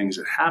two things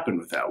that happen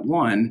with that.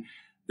 One,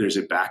 there's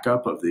a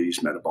backup of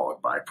these metabolic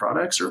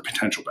byproducts, or a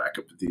potential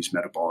backup of these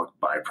metabolic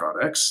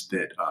byproducts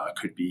that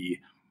could be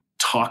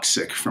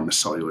toxic from a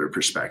cellular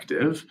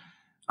perspective.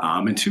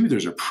 And two,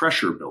 there's a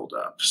pressure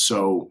buildup.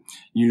 So,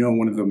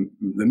 one of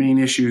the main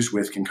issues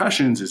with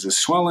concussions is the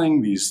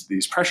swelling,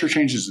 these pressure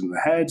changes in the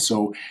head.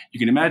 So you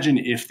can imagine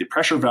if the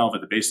pressure valve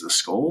at the base of the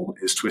skull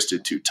is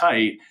twisted too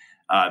tight,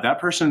 that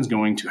person's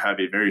going to have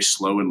a very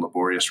slow and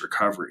laborious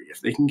recovery.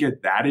 If they can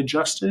get that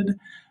adjusted,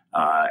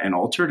 and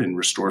altered and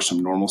restore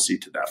some normalcy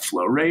to that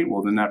flow rate,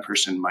 well, then that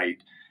person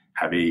might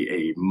have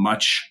a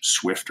much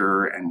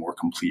swifter and more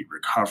complete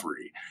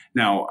recovery.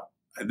 Now,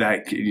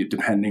 that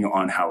depending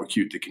on how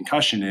acute the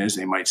concussion is,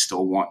 they might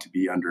still want to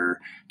be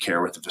under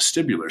care with a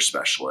vestibular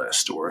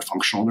specialist or a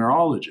functional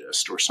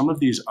neurologist or some of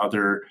these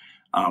other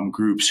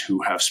groups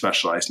who have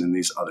specialized in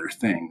these other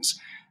things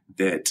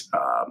that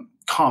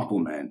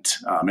complement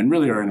and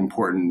really are an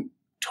important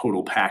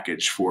total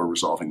package for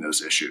resolving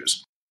those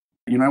issues.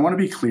 I want to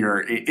be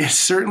clear. It's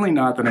certainly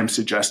not that I'm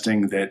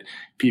suggesting that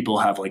people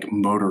have like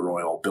motor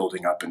oil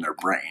building up in their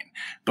brain,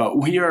 but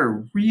we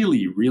are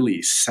really,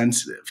 really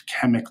sensitive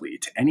chemically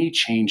to any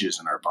changes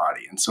in our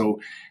body. And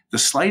so the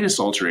slightest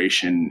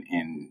alteration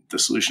in the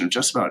solution of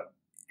just about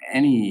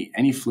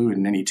any fluid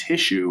in any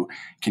tissue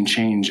can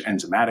change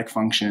enzymatic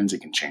functions.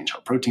 It can change how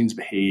proteins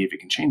behave. It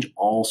can change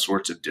all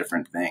sorts of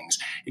different things.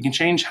 It can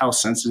change how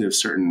sensitive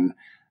certain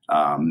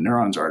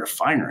neurons are to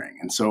firing.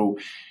 And so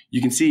you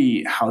can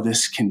see how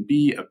this can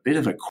be a bit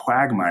of a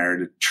quagmire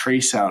to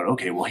trace out,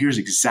 okay, well, here's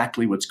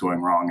exactly what's going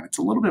wrong. And it's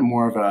a little bit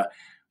more of a,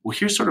 well,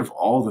 here's sort of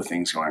all the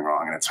things going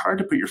wrong. And it's hard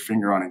to put your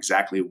finger on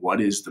exactly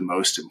what is the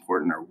most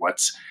important or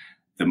what's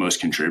the most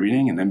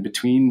contributing. And then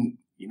between,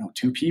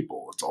 two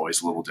people, it's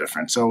always a little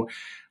different. So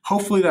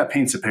hopefully that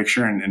paints a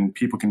picture and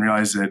people can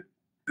realize that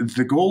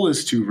the goal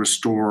is to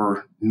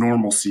restore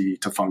normalcy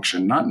to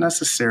function, not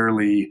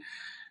necessarily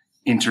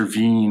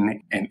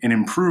intervene and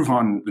improve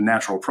on the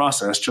natural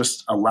process,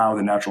 just allow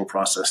the natural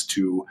process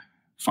to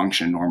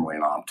function normally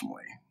and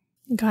optimally.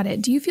 Got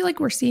it. Do you feel like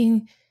we're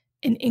seeing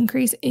an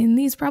increase in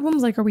these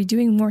problems? Like, are we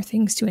doing more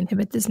things to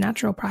inhibit this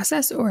natural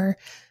process? Or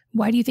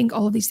why do you think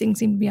all of these things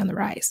seem to be on the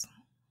rise?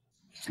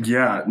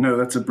 Yeah, no,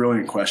 that's a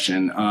brilliant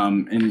question.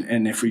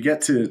 And if we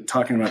get to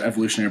talking about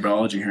evolutionary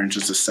biology here in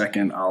just a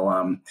second,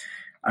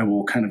 I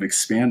will kind of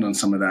expand on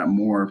some of that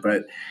more.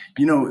 But,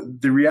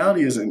 the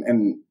reality is,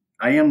 and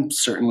I am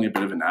certainly a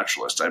bit of a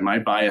naturalist. My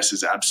bias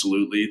is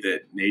absolutely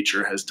that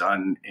nature has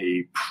done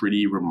a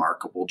pretty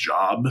remarkable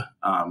job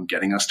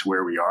getting us to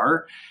where we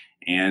are.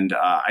 And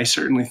I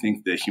certainly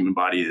think the human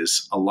body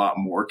is a lot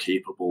more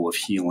capable of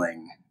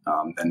healing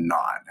than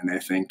not. And I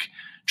think,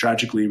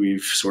 tragically,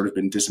 we've sort of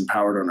been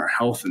disempowered on our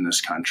health in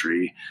this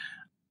country.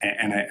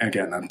 And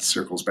again, that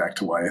circles back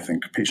to why I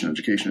think patient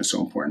education is so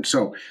important.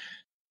 So,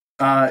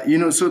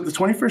 so the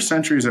 21st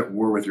century is at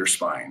war with your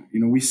spine.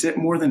 We sit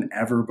more than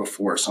ever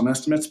before. Some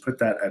estimates put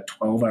that at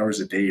 12 hours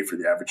a day for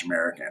the average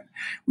American.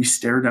 We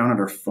stare down at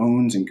our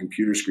phones and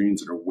computer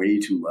screens that are way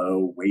too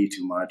low, way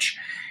too much,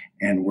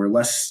 and we're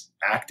less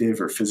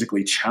active or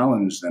physically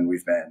challenged than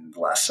we've been the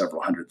last several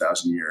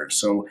 100,000 years.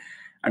 So,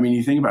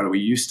 you think about it, we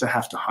used to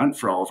have to hunt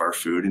for all of our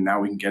food, and now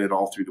we can get it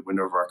all through the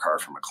window of our car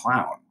from a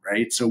clown,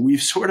 right? So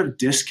we've sort of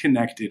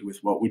disconnected with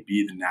what would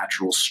be the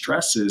natural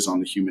stresses on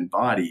the human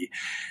body.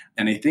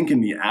 And I think in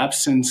the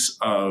absence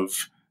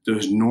of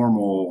those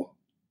normal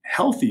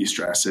healthy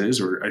stresses,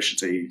 or I should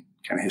say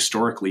kind of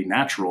historically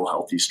natural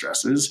healthy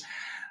stresses,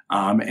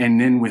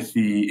 and then with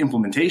the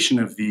implementation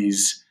of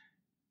these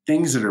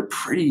things that are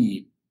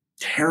pretty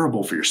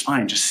terrible for your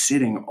spine, just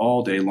sitting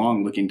all day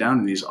long looking down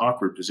in these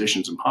awkward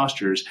positions and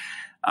postures,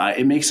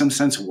 it makes some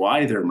sense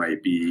why there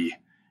might be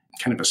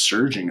kind of a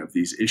surging of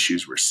these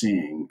issues we're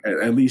seeing,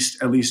 at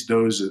least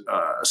those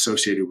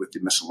associated with the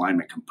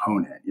misalignment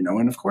component,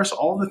 and of course,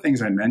 all the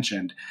things I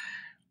mentioned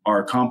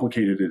are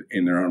complicated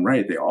in their own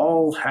right. They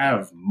all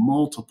have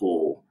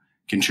multiple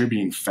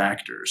contributing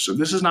factors. So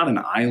this is not an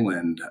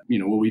island.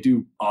 Well, we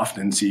do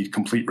often see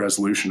complete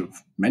resolution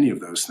of many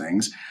of those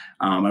things.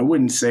 I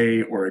wouldn't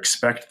say or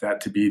expect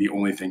that to be the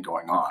only thing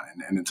going on.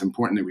 And it's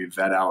important that we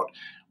vet out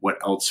what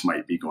else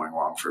might be going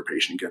wrong for a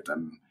patient, get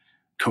them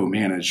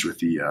co-managed with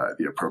the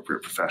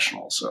appropriate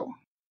professional. So.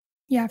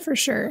 Yeah, for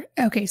sure.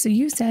 Okay, so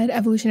you said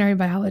evolutionary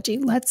biology.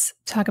 Let's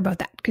talk about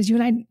that, because you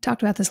and I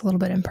talked about this a little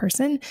bit in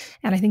person,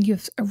 and I think you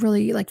have a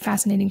really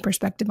fascinating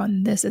perspective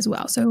on this as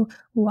well. So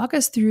walk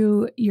us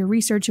through your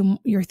research and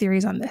your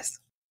theories on this.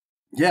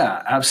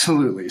 Yeah,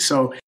 absolutely.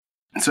 So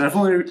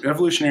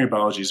evolutionary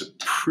biology is a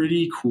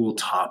pretty cool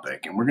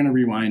topic, and we're going to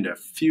rewind a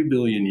few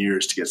billion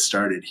years to get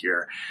started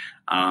here.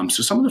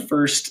 So some of the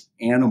first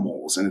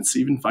animals, and it's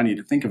even funny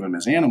to think of them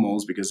as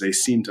animals because they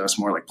seem to us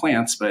more like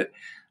plants, but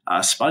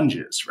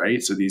sponges,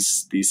 right? So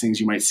these things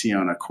you might see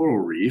on a coral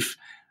reef,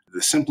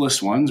 the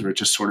simplest ones were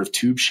just sort of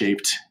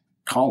tube-shaped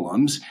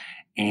columns,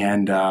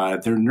 and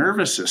their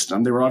nervous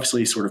system, they were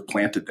obviously sort of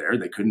planted there.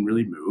 They couldn't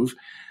really move,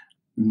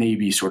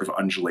 maybe sort of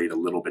undulate a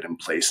little bit in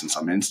place in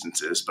some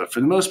instances. But for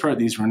the most part,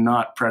 these were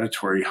not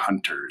predatory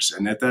hunters.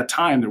 And at that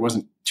time, there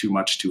wasn't too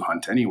much to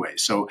hunt anyway.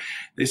 So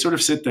they sort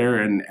of sit there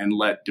and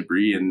let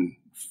debris and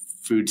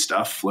food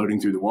stuff floating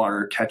through the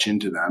water catch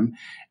into them,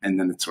 and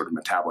then it's sort of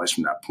metabolized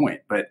from that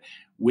point. But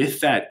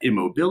with that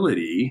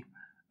immobility,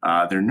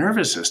 their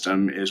nervous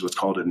system is what's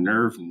called a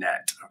nerve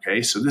net.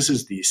 Okay, so this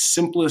is the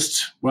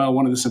simplest,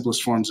 one of the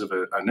simplest forms of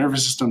a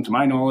nervous system to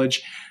my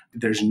knowledge.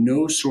 There's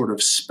no sort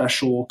of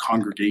special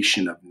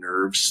congregation of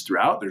nerves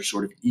throughout. They're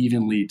sort of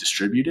evenly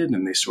distributed,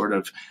 and they sort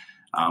of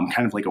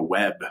kind of like a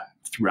web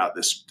throughout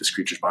this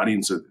creature's body.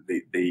 And so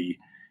they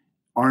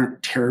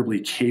aren't terribly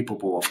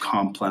capable of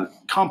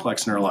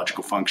complex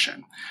neurological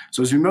function.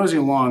 So as we mosey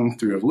along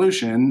through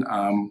evolution,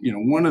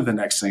 one of the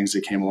next things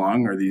that came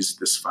along are this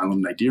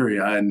phylum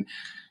Cnidaria, and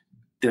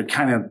they're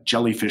kind of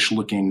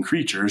jellyfish-looking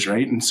creatures,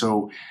 right? And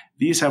so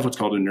these have what's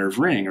called a nerve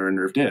ring or a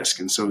nerve disc,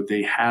 and so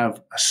they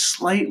have a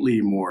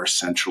slightly more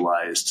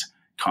centralized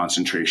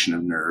concentration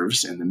of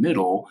nerves in the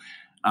middle,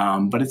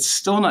 but it's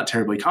still not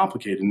terribly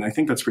complicated. And I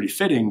think that's pretty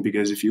fitting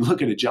because if you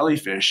look at a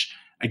jellyfish,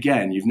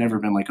 again, you've never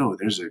been like, oh,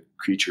 there's a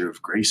creature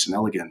of grace and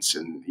elegance.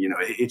 And,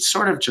 it's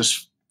sort of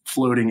just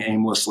floating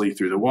aimlessly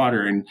through the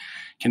water and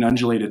can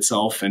undulate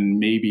itself and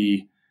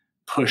maybe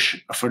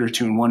push a foot or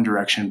two in one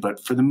direction,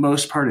 but for the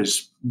most part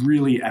is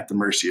really at the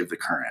mercy of the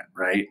current,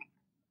 right?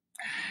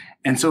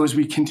 And so as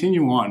we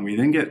continue on, we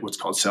then get what's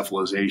called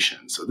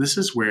cephalization. So this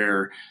is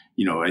where,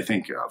 I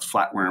think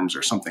flatworms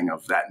or something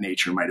of that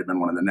nature might have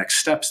been one of the next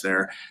steps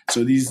there.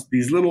 So these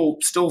little,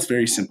 still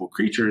very simple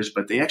creatures,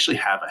 but they actually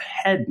have a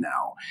head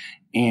now.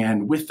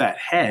 And with that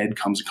head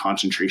comes a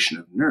concentration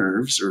of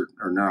nerves or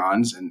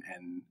neurons and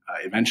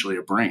eventually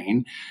a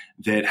brain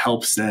that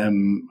helps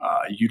them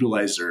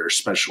utilize their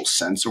special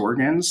sense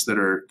organs that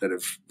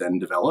have then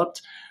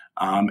developed,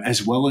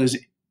 as well as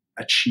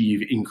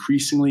achieve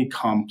increasingly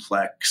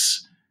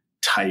complex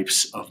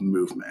types of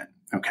movement.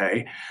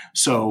 Okay.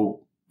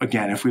 So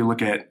again, if we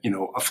look at,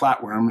 a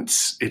flatworm,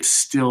 it's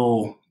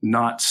still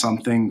not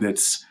something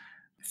that's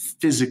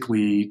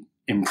physically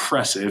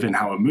impressive in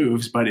how it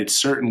moves, but it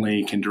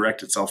certainly can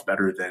direct itself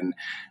better than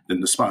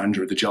the sponge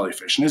or the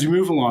jellyfish. And as we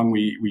move along,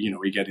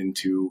 we get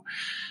into,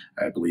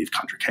 I believe,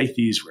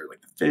 chondrochythes, where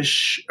like the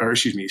fish, or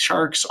excuse me,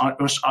 sharks,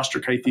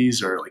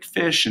 ostrochythes are like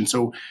fish. And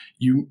so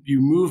you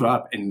move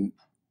up, and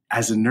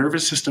as the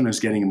nervous system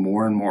is getting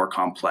more and more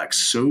complex,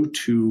 so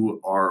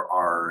too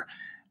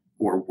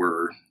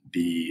were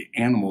the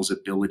animal's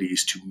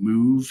abilities to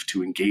move,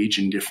 to engage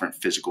in different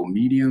physical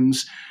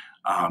mediums,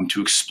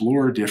 to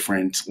explore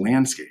different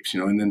landscapes,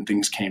 and then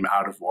things came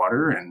out of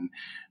water, and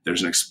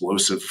there's an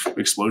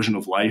explosion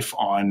of life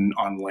on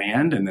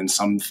land. And then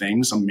some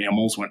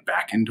mammals went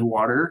back into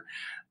water.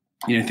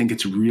 I think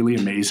it's really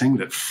amazing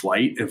that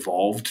flight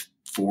evolved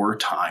 4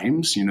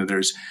 times.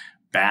 There's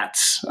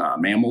bats,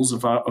 mammals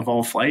of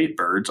all flight,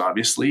 birds,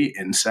 obviously,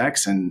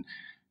 insects, and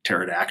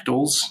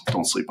pterodactyls.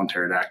 Don't sleep on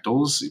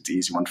pterodactyls. It's an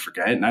easy one to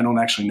forget. And I don't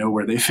actually know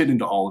where they fit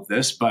into all of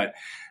this, but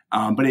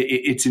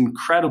it's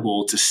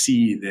incredible to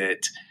see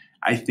that.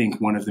 I think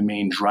one of the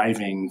main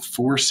driving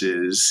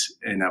forces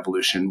in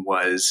evolution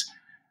was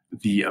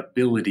the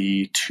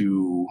ability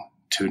to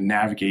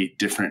navigate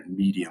different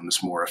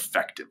mediums more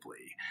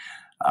effectively.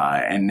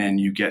 And then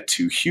you get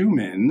to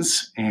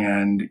humans,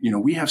 and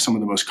we have some of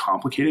the most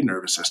complicated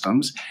nervous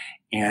systems,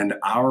 and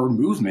our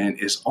movement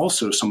is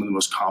also some of the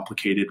most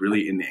complicated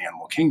really in the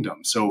animal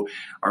kingdom. So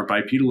our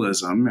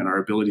bipedalism and our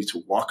ability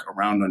to walk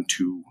around on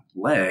 2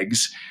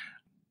 legs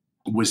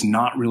was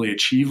not really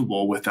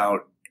achievable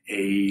without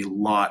a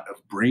lot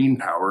of brain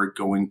power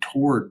going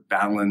toward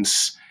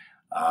balance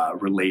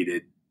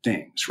related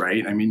things,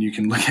 right? I mean, you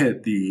can look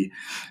at the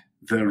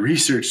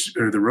research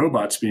or the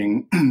robots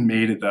being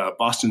made at the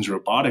Boston's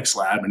robotics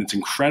lab, and it's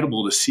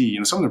incredible to see,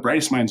 some of the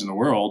brightest minds in the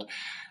world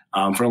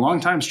for a long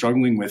time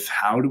struggling with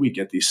how do we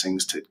get these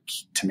things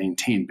to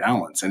maintain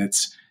balance. And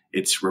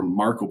it's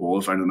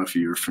remarkable. I don't know if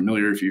you're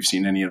familiar, if you've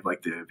seen any of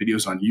like the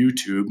videos on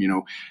YouTube,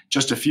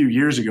 just a few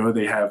years ago,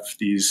 they have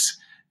these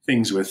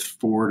things with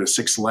 4 to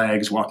 6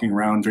 legs walking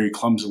around very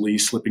clumsily,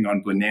 slipping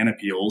on banana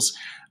peels.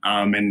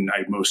 And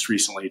I most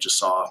recently just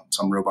saw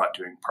some robot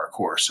doing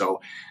parkour.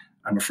 So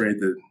I'm afraid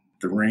that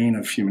the reign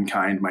of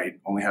humankind might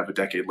only have a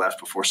decade left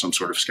before some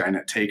sort of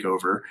Skynet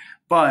takeover.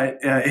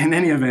 But in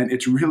any event,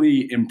 it's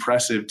really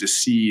impressive to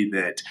see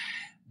that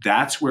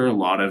that's where a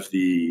lot of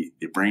the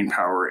brain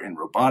power in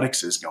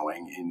robotics is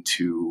going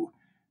into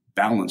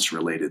balance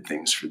related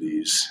things for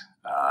these.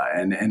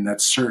 And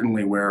that's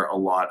certainly where a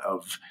lot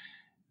of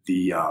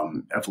the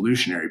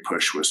evolutionary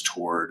push was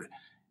toward,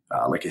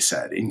 like I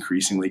said,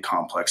 increasingly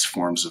complex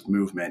forms of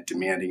movement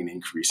demanding an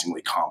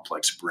increasingly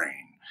complex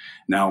brain.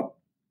 Now,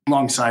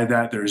 alongside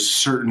that, there's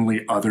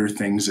certainly other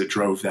things that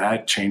drove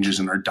that. Changes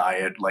in our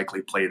diet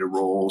likely played a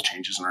role.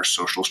 Changes in our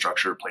social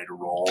structure played a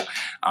role.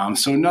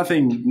 So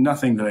nothing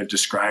that I've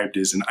described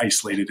is an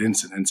isolated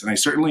incident. And I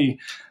certainly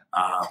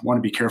want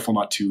to be careful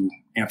not to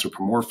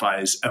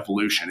anthropomorphize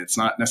evolution. It's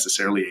not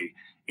necessarily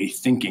a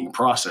thinking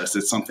process.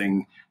 It's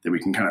something that we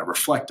can kind of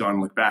reflect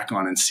on, look back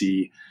on, and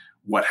see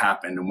what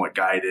happened and what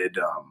guided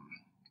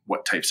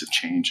what types of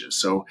changes.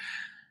 So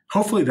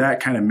hopefully that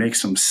kind of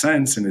makes some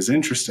sense and is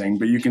interesting,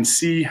 but you can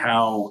see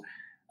how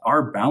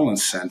our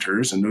balance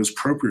centers and those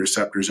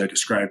proprioceptors I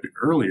described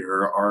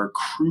earlier are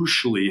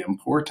crucially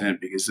important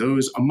because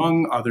those,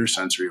 among other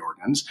sensory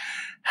organs,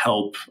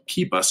 help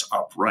keep us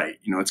upright.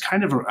 It's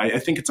kind of, I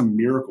think it's a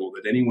miracle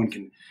that anyone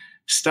can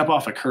step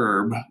off a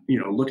curb,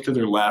 look to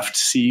their left,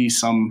 see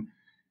some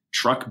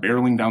truck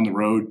barreling down the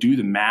road, do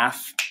the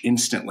math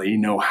instantly,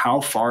 know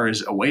how far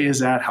away is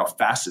that? How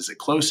fast is it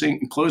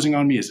closing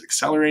on me? Is it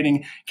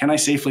accelerating? Can I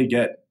safely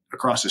get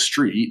across the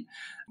street?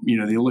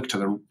 they look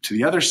to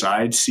the other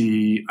side,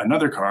 see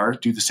another car,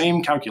 do the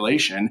same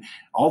calculation,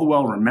 all the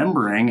while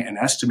remembering and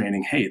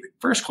estimating, hey, the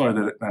first car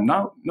that I'm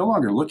no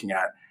longer looking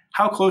at,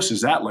 how close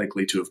is that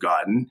likely to have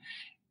gotten?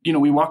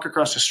 We walk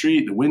across the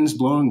street, the wind's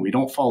blowing, we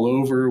don't fall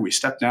over, we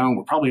step down,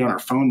 we're probably on our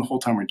phone the whole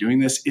time we're doing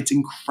this. It's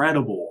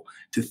incredible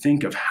to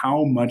think of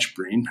how much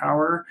brain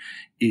power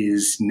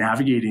is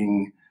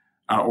navigating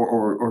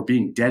or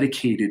being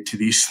dedicated to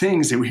these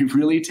things that we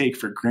really take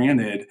for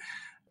granted,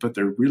 but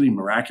they're really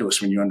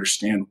miraculous when you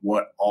understand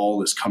what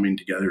all is coming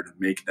together to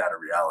make that a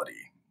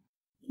reality.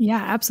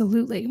 Yeah,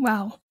 absolutely.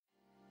 Wow.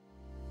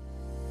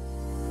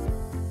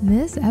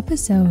 This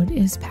episode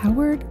is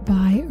powered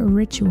by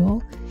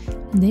Ritual.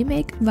 They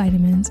make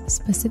vitamins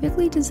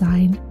specifically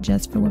designed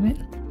just for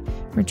women.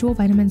 Ritual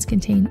vitamins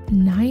contain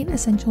 9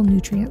 essential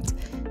nutrients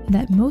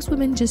that most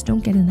women just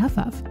don't get enough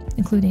of,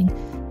 including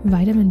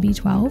vitamin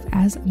B12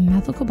 as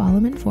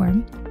methylcobalamin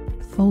form,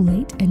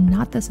 folate and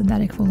not the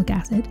synthetic folic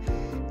acid,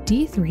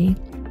 D3,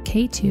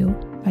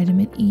 K2,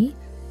 vitamin E,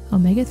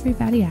 omega-3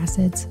 fatty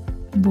acids,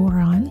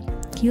 boron,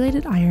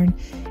 chelated iron,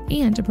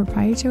 and a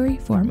proprietary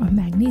form of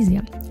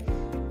magnesium.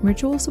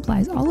 Ritual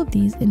supplies all of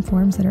these in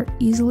forms that are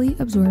easily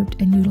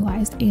absorbed and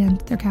utilized, and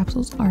their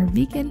capsules are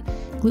vegan,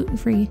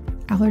 gluten-free,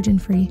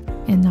 allergen-free,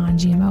 and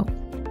non-GMO.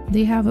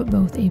 They have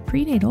both a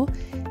prenatal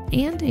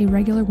and a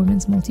regular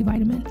women's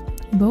multivitamin,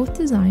 both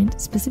designed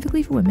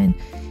specifically for women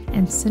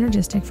and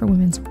synergistic for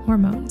women's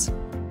hormones.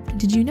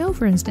 Did you know,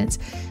 for instance,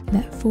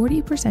 that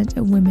 40%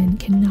 of women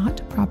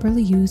cannot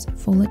properly use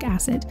folic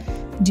acid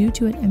due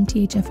to an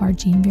MTHFR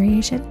gene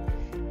variation?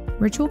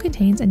 Ritual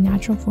contains a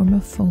natural form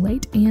of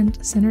folate and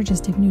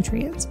synergistic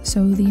nutrients,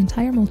 so the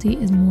entire multi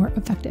is more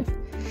effective.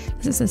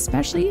 This is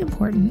especially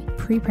important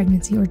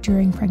pre-pregnancy or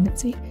during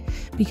pregnancy,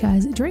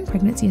 because during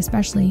pregnancy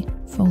especially,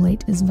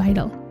 folate is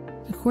vital.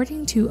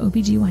 According to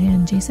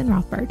OBGYN Jason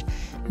Rothbard,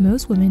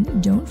 most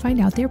women don't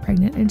find out they're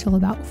pregnant until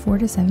about 4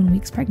 to 7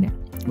 weeks pregnant,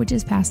 which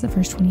is past the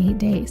first 28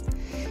 days.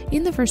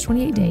 In the first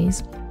 28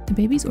 days, the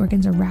baby's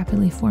organs are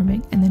rapidly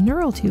forming, and the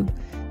neural tube,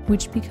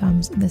 which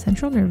becomes the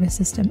central nervous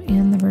system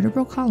and the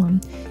vertebral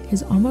column,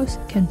 is almost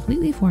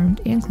completely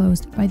formed and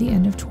closed by the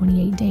end of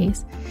 28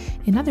 days.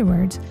 In other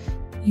words,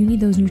 you need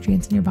those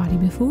nutrients in your body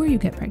before you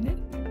get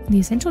pregnant. The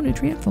essential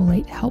nutrient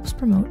folate helps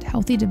promote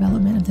healthy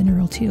development of the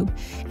neural tube,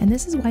 and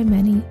this is why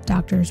many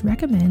doctors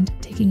recommend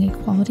taking a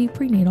quality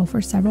prenatal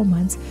for several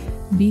months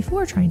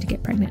before trying to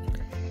get pregnant.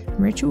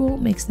 Ritual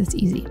makes this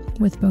easy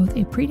with both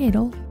a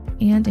prenatal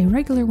and a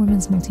regular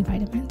women's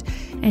multivitamin,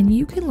 and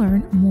you can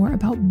learn more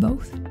about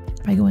both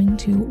by going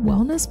to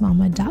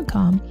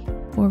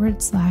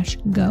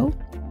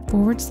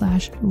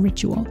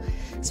wellnessmama.com/go/ritual.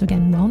 So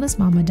again,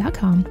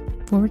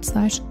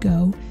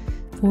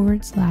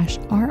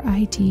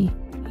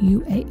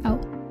 wellnessmama.com/go/RITUAL.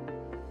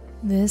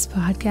 This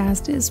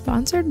podcast is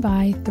sponsored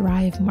by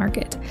Thrive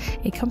Market,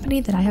 a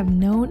company that I have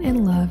known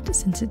and loved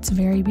since its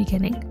very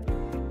beginning.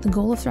 The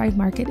goal of Thrive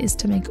Market is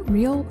to make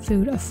real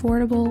food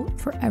affordable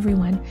for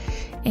everyone,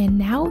 and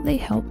now they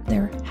help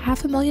their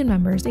 500,000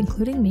 members,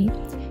 including me,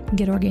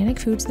 get organic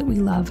foods that we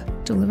love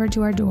delivered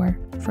to our door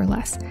for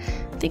less.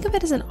 Think of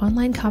it as an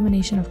online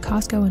combination of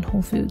Costco and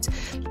Whole Foods,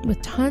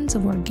 with tons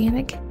of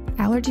organic,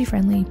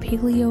 allergy-friendly,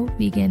 paleo,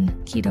 vegan,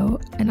 keto,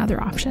 and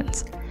other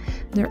options.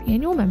 Their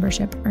annual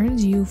membership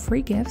earns you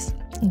free gifts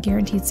and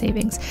guaranteed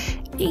savings.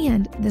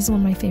 And this is one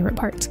of my favorite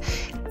parts.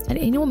 An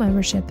annual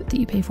membership that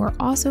you pay for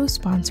also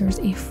sponsors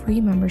a free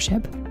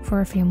membership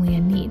for a family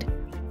in need.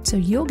 So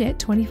you'll get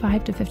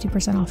 25 to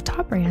 50% off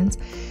top brands.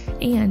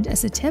 And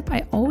as a tip,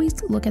 I always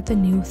look at the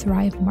new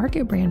Thrive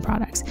Market brand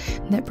products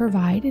that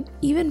provide an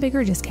even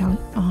bigger discount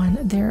on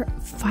their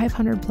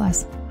 500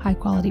 plus high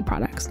quality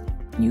products.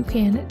 You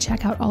can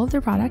check out all of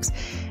their products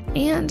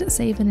and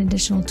save an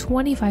additional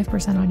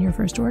 25% on your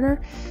first order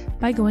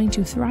by going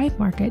to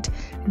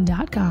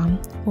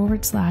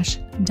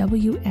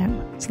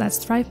thrivemarket.com/WM. So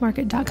that's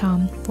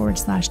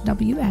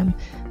thrivemarket.com/WM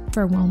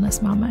for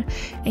Wellness Mama.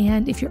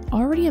 And if you're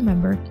already a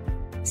member,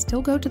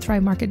 still go to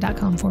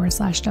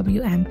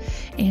thrivemarket.com/WM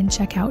and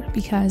check out,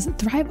 because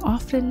Thrive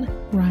often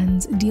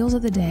runs deals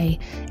of the day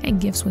and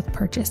gifts with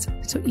purchase.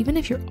 So even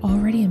if you're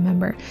already a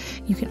member,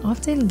 you can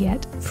often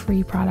get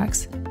free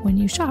products when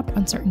you shop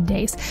on certain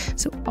days.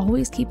 So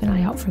always keep an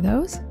eye out for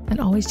those,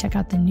 and always check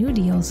out the new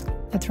deals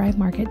at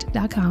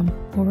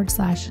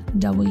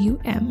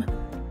thrivemarket.com/WM.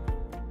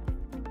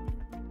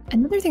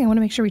 Another thing I want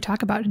to make sure we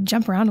talk about,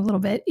 jump around a little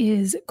bit,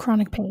 is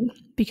chronic pain,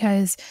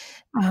 because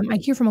I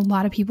hear from a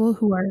lot of people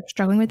who are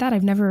struggling with that.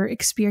 I've never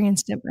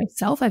experienced it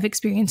myself. I've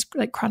experienced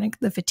like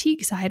the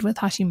fatigue side with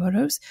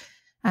Hashimoto's,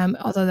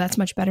 although that's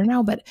much better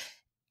now. But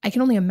I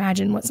can only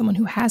imagine what someone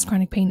who has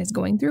chronic pain is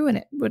going through, and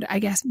it would, I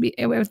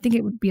would think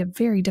it would be a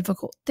very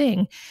difficult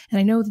thing. And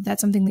I know that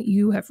that's something that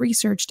you have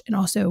researched and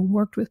also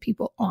worked with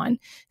people on.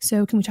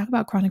 So can we talk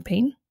about chronic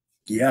pain?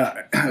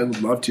 Yeah, I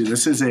would love to.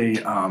 This is a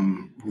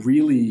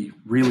really,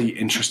 really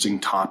interesting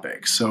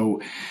topic. So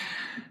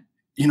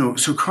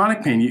So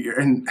chronic pain,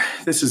 and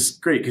this is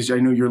great because I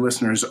know your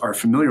listeners are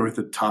familiar with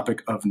the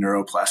topic of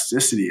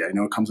neuroplasticity. I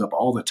know it comes up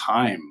all the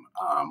time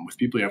with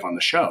people you have on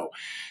the show.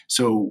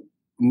 So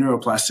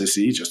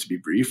neuroplasticity, just to be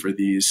brief, are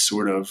these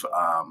sort of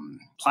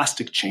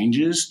plastic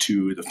changes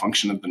to the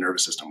function of the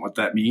nervous system. What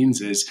that means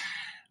is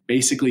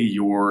basically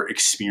your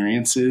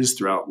experiences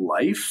throughout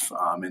life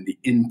and the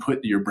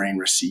input that your brain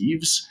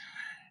receives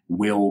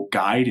will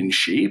guide and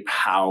shape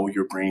how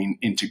your brain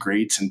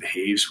integrates and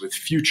behaves with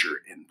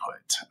future input.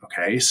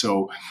 Okay,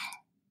 so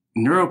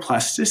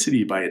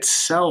neuroplasticity by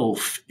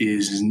itself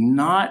is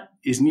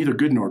neither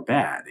good nor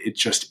bad. It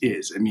just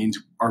is. It means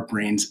our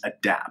brains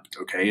adapt.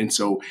 Okay, and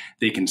so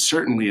they can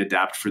certainly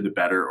adapt for the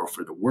better or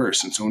for the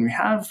worse. And so when we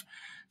have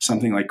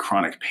something like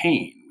chronic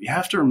pain, we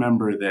have to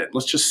remember that,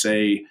 let's just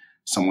say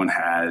someone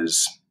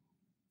has,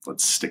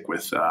 let's stick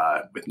with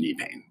knee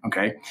pain.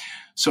 Okay,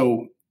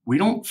 so we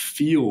don't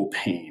feel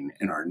pain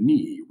in our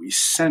knee. We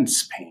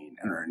sense pain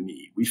in our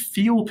knee. We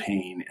feel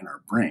pain in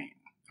our brain,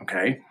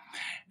 okay?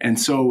 And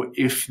so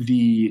if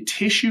the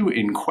tissue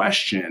in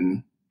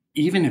question,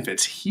 even if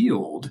it's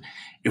healed,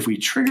 if we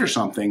trigger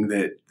something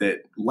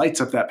that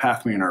lights up that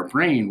pathway in our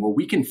brain, well,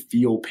 we can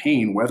feel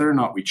pain whether or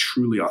not we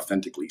truly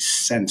authentically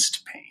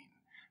sensed pain,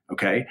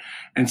 okay?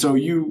 And so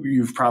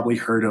you've probably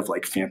heard of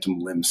like phantom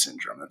limb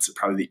syndrome. That's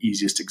probably the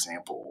easiest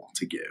example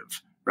to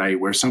give, right?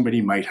 Where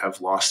somebody might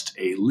have lost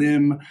a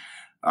limb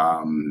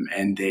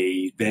and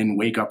they then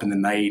wake up in the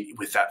night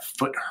with that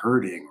foot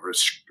hurting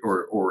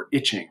or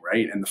itching,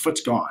 right? And the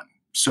foot's gone.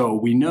 So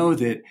we know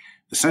that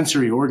the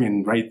sensory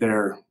organ right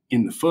there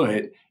in the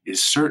foot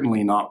is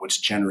certainly not what's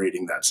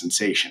generating that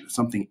sensation. It's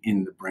something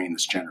in the brain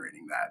that's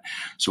generating that.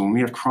 So when we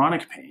have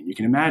chronic pain, you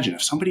can imagine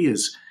if somebody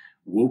is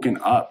woken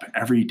up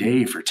every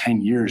day for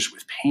 10 years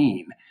with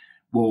pain,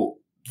 well,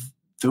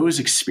 those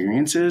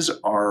experiences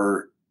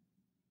are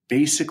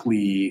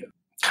basically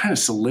kind of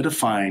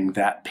solidifying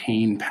that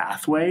pain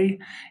pathway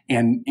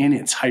and in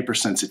its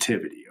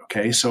hypersensitivity.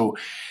 Okay. So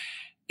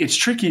it's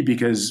tricky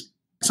because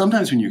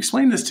sometimes when you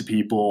explain this to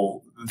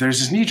people, there's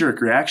this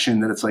knee-jerk reaction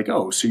that it's like,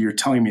 oh, so you're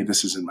telling me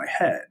this is in my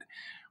head.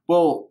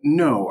 Well,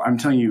 no, I'm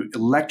telling you,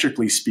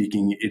 electrically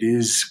speaking, it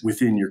is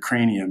within your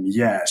cranium,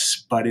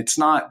 yes, but it's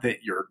not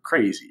that you're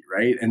crazy,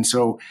 right? And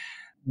so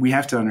we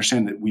have to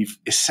understand that we've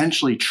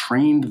essentially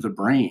trained the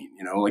brain,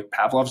 like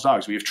Pavlov's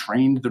dogs, we have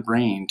trained the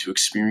brain to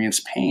experience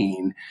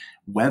pain,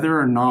 whether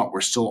or not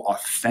we're still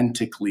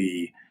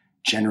authentically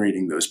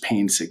generating those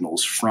pain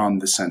signals from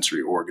the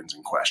sensory organs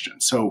in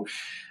question. So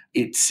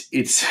it's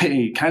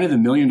a kind of the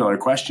 $1 million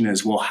question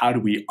is, well, how do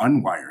we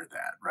unwire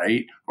that,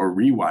 right? Or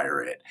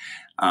rewire it?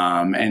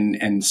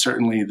 And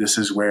certainly this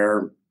is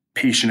where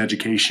patient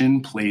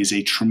education plays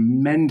a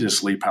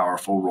tremendously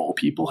powerful role.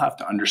 People have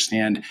to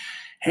understand,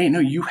 hey, no,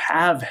 you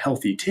have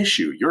healthy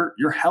tissue.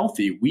 You're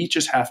healthy. We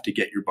just have to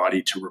get your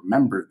body to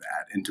remember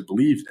that and to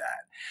believe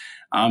that.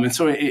 And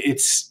so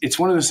it's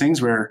one of those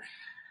things where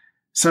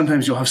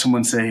sometimes you'll have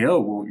someone say, oh,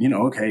 well,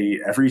 okay,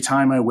 every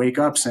time I wake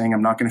up saying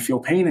I'm not going to feel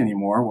pain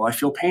anymore, well, I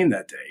feel pain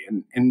that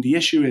day. And the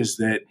issue is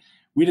that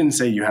we didn't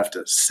say you have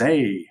to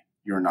say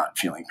you're not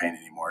feeling pain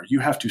anymore. You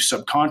have to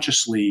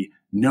subconsciously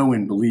know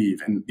and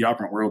believe, and the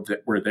operant world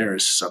that we're there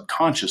is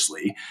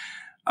subconsciously,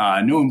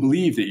 know and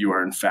believe that you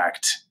are in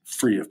fact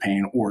free of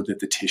pain or that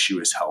the tissue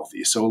is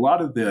healthy. So a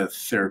lot of the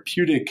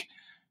therapeutic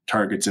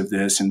targets of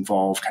this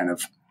involve kind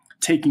of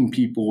taking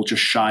people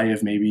just shy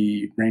of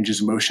maybe ranges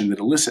of motion that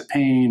elicit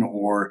pain,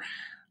 or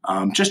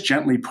just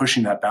gently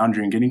pushing that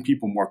boundary and getting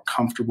people more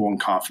comfortable and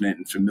confident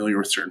and familiar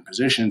with certain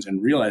positions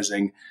and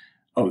realizing,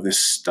 oh,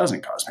 this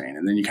doesn't cause pain.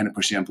 And then you kind of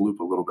push the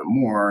envelope a little bit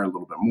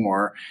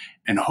more,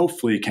 and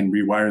hopefully can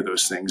rewire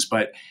those things.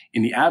 But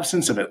in the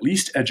absence of at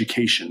least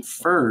education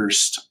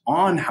first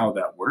on how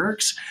that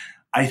works,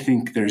 I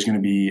think there's going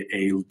to be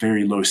a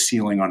very low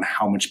ceiling on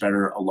how much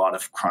better a lot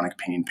of chronic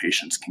pain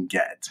patients can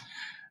get.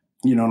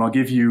 And I'll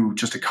give you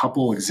just a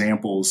couple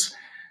examples.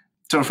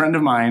 So a friend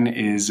of mine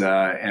is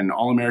an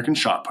all-American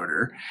shot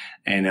putter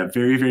and a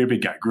very, very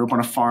big guy. Grew up on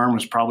a farm,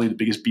 was probably the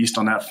biggest beast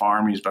on that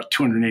farm. He's about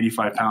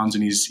 285 pounds,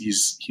 and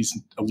he's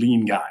a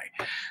lean guy.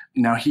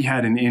 Now, he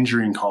had an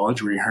injury in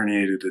college where he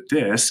herniated a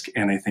disc,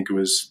 and I think it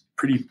was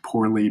pretty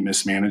poorly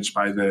mismanaged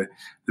by the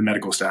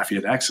medical staff he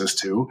had access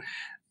to.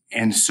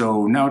 And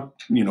so now,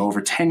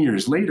 over 10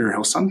 years later,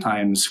 he'll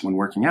sometimes, when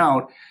working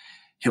out,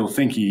 he'll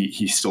think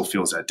he still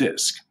feels that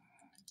disc.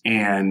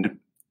 And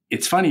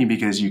it's funny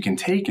because you can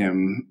take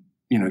him,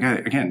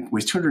 again,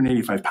 weighs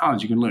 285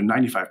 pounds, you can load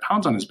 95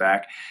 pounds on his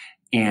back,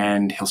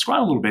 and he'll squat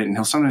a little bit, and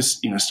he'll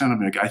sometimes, stand up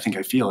and I think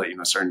I feel it,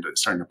 starting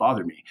to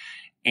bother me.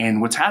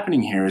 And what's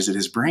happening here is that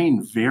his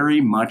brain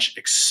very much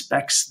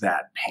expects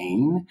that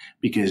pain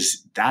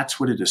because that's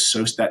what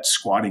that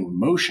squatting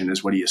motion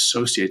is what he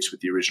associates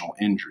with the original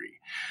injury.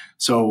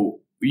 So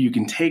you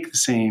can take the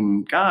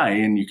same guy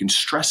and you can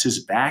stress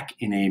his back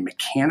in a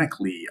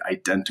mechanically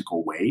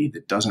identical way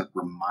that doesn't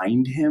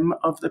remind him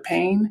of the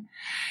pain,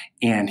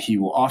 and he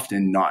will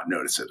often not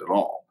notice it at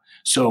all.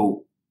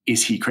 So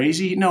Is he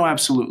crazy? No,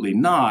 absolutely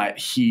not.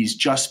 He's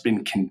just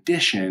been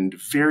conditioned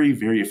very,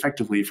 very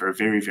effectively for a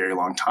very, very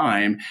long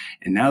time.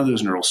 And now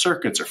those neural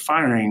circuits are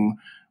firing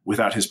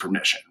without his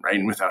permission, right?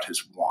 And without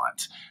his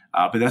want.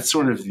 But that's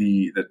sort of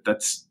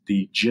that's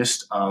the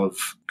gist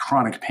of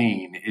chronic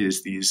pain,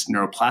 is these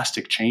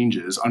neuroplastic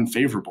changes,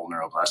 unfavorable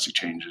neuroplastic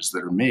changes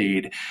that are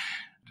made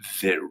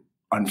that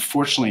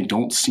unfortunately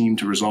don't seem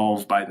to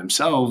resolve by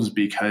themselves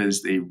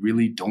because they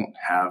really don't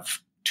have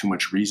too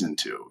much reason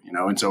to,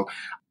 And so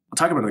I'll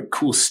talk about a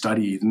cool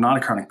study, not a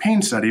chronic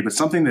pain study, but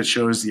something that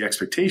shows the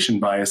expectation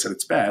bias at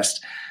its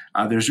best.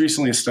 There's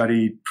recently a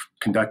study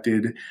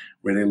conducted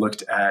where they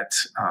looked at,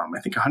 I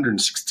think,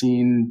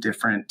 116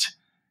 different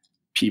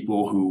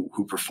people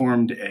who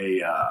performed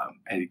a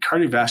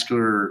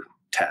cardiovascular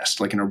test,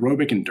 like an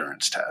aerobic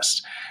endurance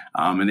test.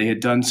 And they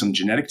had done some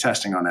genetic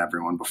testing on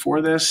everyone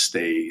before this.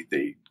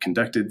 They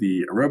conducted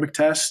the aerobic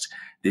test.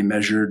 They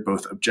measured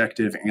both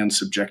objective and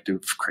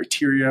subjective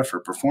criteria for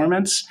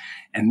performance.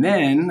 And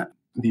then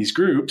these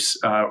groups,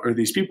 or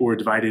these people, were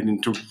divided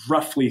into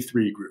roughly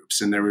 3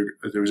 groups. And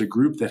there was a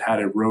group that had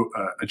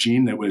a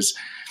gene that was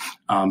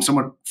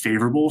somewhat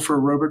favorable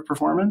for aerobic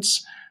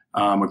performance,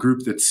 a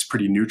group that's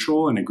pretty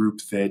neutral, and a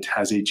group that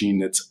has a gene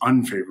that's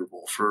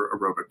unfavorable for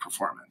aerobic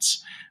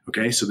performance.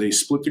 Okay, so they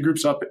split the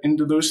groups up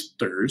into those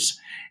thirds,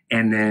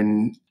 and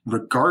then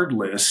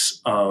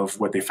regardless of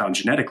what they found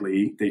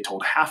genetically, they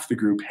told half the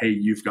group, hey,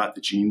 you've got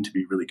the gene to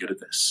be really good at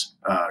this,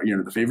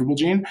 the favorable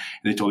gene, and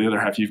they told the other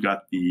half, you've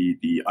got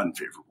the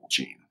unfavorable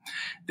gene.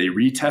 They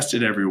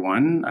retested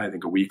everyone, I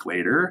think a week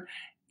later,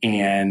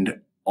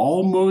 and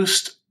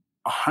almost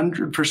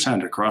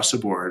 100% across the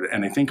board,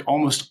 and I think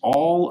almost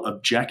all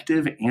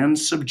objective and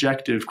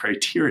subjective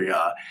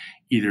criteria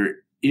either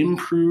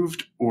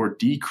improved or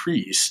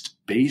decreased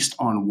based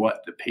on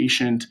what the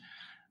patient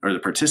or the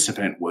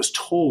participant was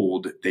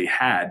told they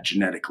had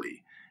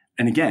genetically.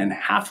 And again,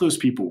 half those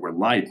people were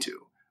lied to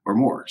or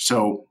more.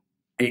 So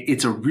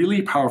it's a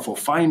really powerful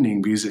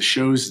finding because it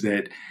shows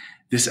that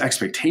this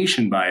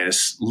expectation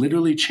bias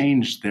literally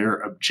changed their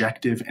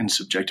objective and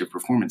subjective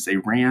performance. They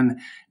ran,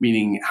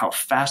 meaning how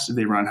fast did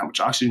they run, how much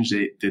oxygen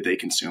did they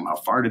consume, how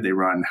far did they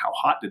run, how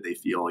hot did they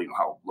feel,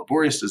 how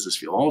laborious does this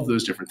feel? All of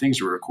those different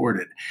things were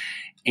recorded.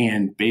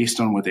 And based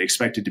on what they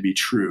expected to be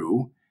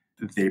true,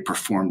 they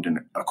performed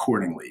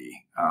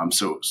accordingly.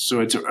 So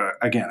it's,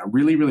 again, a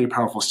really, really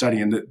powerful study.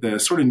 And the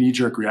sort of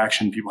knee-jerk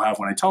reaction people have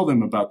when I tell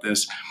them about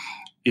this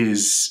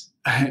is,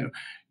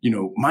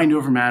 mind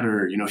over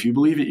matter. If you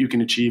believe it, you can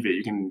achieve it.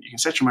 You can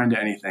set your mind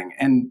to anything.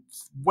 And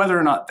whether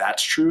or not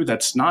that's true,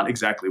 that's not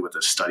exactly what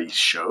the study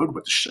showed.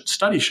 What the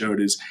study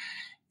showed is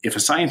if a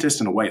scientist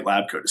in a white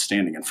lab coat is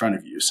standing in front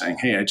of you saying,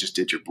 hey, I just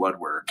did your blood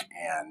work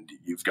and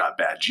you've got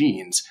bad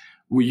genes,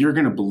 well, you're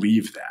going to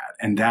believe that,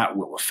 and that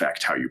will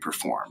affect how you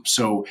perform.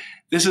 So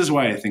this is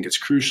why I think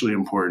it's crucially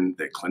important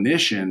that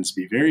clinicians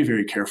be very,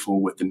 very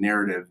careful with the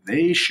narrative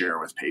they share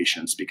with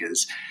patients,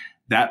 because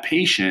that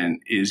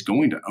patient is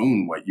going to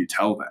own what you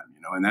tell them,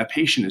 and that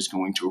patient is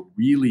going to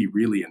really,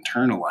 really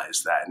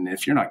internalize that. And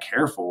if you're not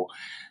careful,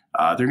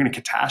 they're going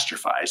to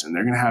catastrophize, and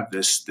they're going to have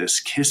this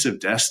kiss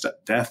of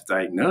death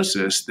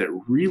diagnosis that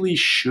really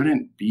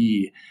shouldn't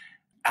be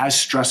as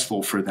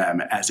stressful for them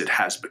as it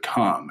has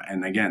become.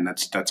 And again,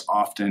 that's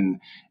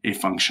often a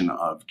function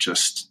of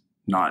just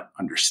not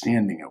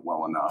understanding it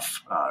well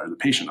enough, or the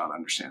patient not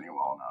understanding it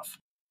well enough.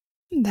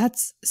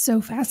 That's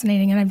so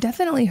fascinating. And I've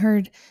definitely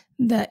heard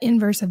the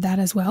inverse of that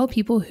as well.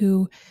 People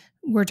who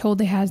were told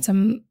they had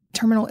some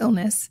terminal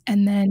illness,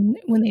 and then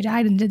when they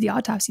died and did the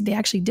autopsy, they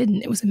actually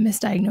didn't. It was a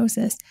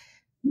misdiagnosis,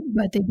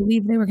 but they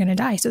believed they were going to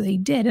die, so they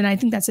did. And I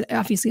think that's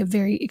obviously a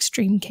very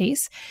extreme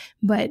case,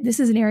 but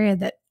this is an area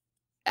that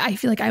I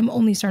feel like I'm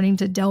only starting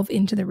to delve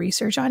into the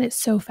research on. It's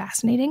so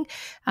fascinating.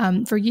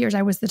 For years,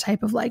 I was the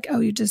type of like, I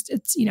want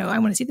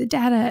to see the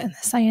data and the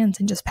science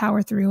and just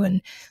power through,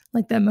 and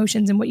like the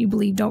emotions and what you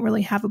believe don't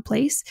really have a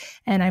place.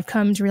 And I've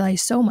come to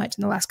realize so much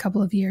in the last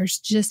couple of years,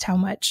 just how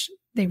much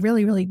they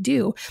really, really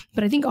do.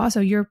 But I think also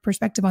your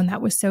perspective on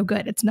that was so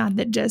good. It's not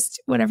that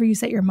just whatever you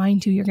set your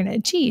mind to, you're going to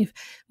achieve.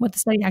 What the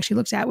study actually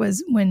looked at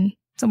was when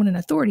someone in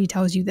authority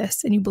tells you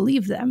this and you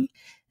believe them.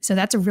 So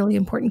that's a really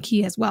important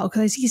key as well,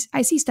 because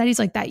I see studies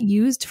like that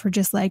used for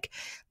just like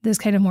this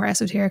kind of more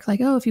esoteric, like,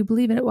 oh, if you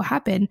believe it, it will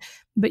happen.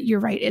 But you're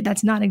right.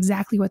 That's not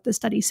exactly what the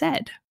study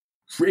said.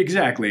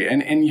 Exactly.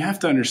 And you have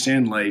to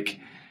understand, like,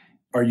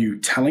 are you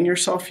telling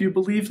yourself you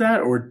believe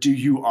that, or do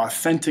you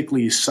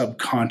authentically,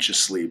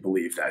 subconsciously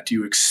believe that? Do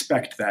you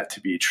expect that to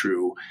be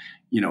true,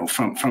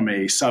 from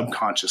a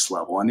subconscious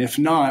level? And if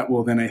not,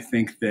 well, then I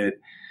think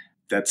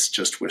that's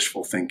just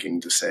wishful thinking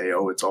to say,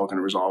 oh, it's all going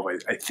to resolve.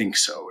 I think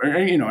so.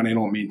 And I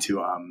don't mean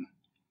to,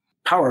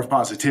 power of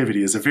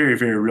positivity is a very,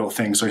 very real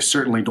thing. So I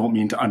certainly don't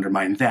mean to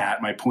undermine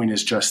that. My point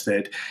is just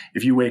that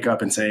if you wake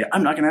up and say,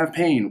 I'm not going to have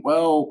pain,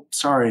 well,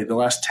 sorry, the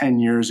last 10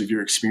 years of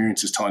your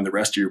experience is telling the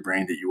rest of your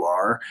brain that you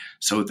are.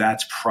 So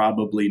that's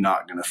probably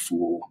not going to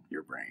fool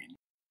your brain.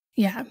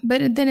 Yeah.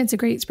 But then it's a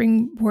great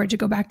springboard to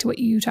go back to what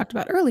you talked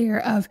about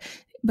earlier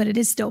but it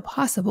is still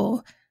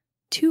possible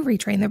to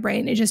retrain the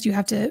brain. It's just, you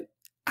have to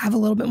have a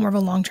little bit more of a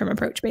long-term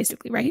approach,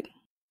 basically, right?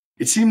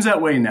 It seems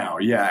that way now,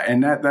 yeah.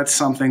 And that's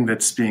something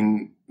that's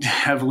being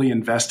heavily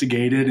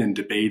investigated and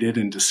debated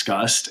and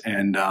discussed.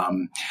 And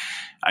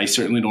I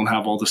certainly don't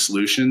have all the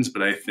solutions,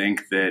 but I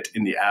think that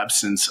in the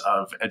absence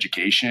of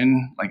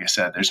education, like I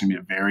said, there's going to be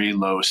a very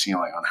low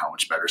ceiling on how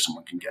much better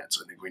someone can get.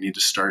 So I think we need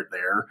to start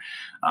there.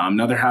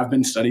 Now, there have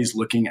been studies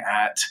looking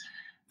at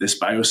this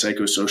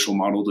biopsychosocial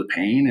model to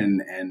pain,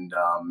 and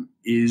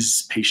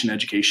is patient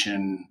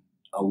education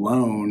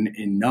alone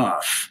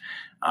enough?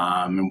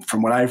 And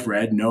from what I've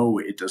read, no,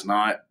 it does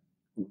not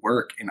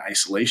work in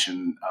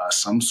isolation.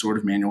 Some sort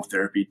of manual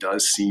therapy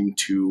does seem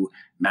to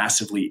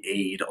massively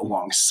aid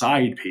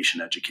alongside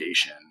patient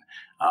education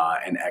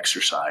and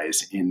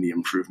exercise in the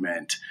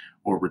improvement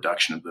or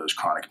reduction of those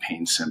chronic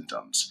pain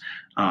symptoms.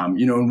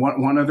 And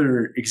one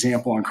other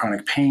example on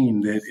chronic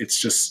pain that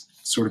it's just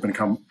sort of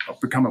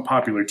become a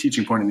popular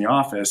teaching point in the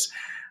office.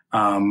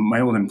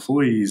 My old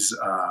employee's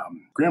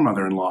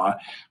grandmother-in-law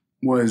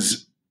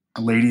was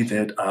a lady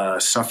that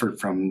suffered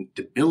from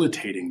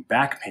debilitating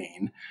back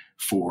pain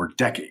for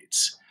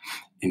decades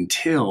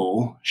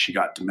until she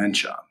got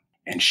dementia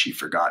and she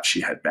forgot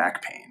she had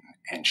back pain,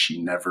 and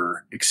she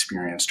never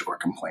experienced or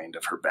complained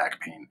of her back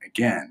pain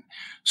again.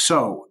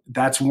 So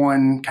that's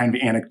one kind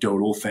of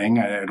anecdotal thing.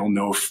 I don't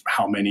know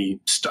how many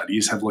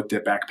studies have looked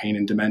at back pain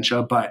and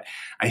dementia, but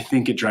I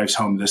think it drives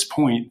home this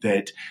point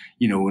that,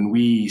 when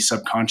we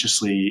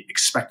subconsciously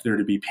expect there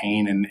to be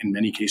pain and in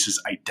many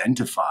cases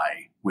identify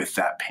with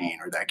that pain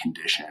or that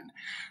condition,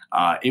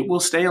 it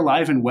will stay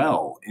alive and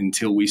well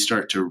until we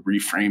start to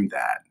reframe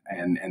that.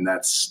 And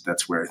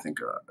that's where I think,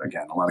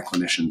 again, a lot of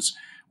clinicians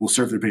will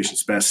serve their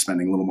patients best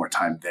spending a little more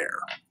time there.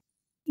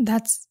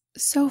 That's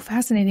so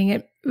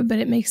fascinating, but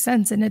it makes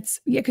sense. And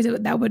because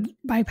that would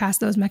bypass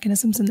those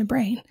mechanisms in the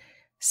brain.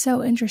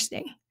 So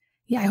interesting.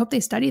 Yeah, I hope they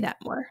study that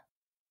more.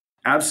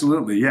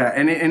 Absolutely. Yeah.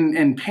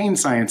 And pain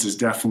science is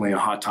definitely a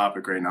hot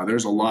topic right now.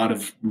 There's a lot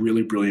of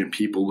really brilliant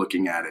people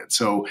looking at it.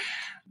 So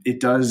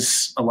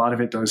a lot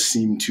of it does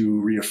seem to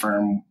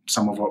reaffirm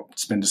some of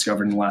what's been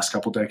discovered in the last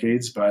couple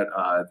decades, but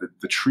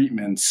the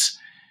treatments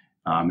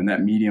and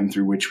that medium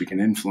through which we can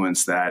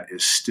influence that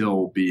is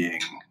still being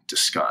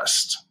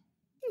discussed.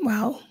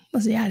 Wow.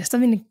 Well, yeah, just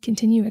something to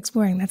continue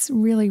exploring. That's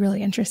really,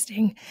 really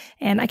interesting.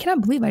 And I cannot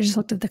believe I just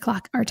looked at the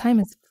clock. Our time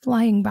is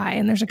flying by,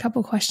 and there's a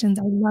couple questions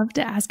I'd love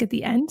to ask at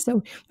the end.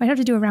 So might have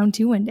to do a round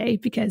 2 one day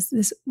because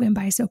this went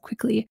by so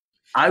quickly.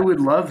 I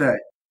would love that.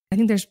 I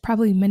think there's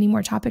probably many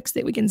more topics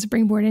that we can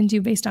springboard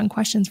into based on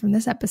questions from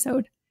this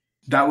episode.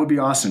 That would be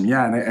awesome.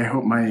 Yeah. And I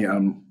hope my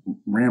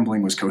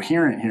rambling was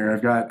coherent here.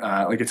 I've got,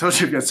 like I told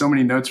you, I've got so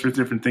many notes for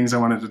different things I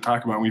wanted to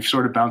talk about. We've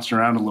sort of bounced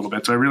around a little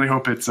bit. So I really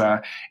hope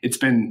it's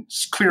been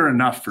clear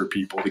enough for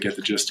people to get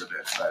the gist of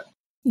it. But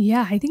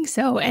yeah, I think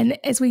so. And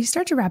as we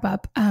start to wrap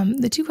up,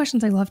 the 2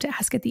 questions I love to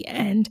ask at the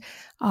end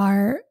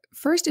are,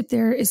 first, if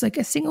there is like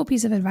a single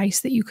piece of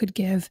advice that you could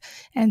give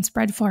and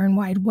spread far and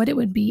wide, what it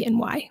would be and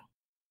why.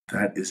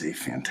 That is a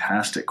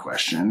fantastic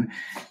question.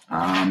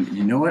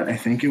 You know what I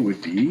think it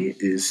would be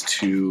is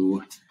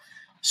to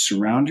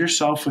surround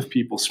yourself with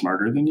people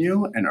smarter than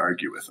you and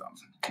argue with them.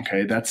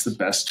 Okay, that's the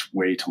best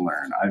way to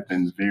learn. I've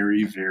been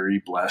very,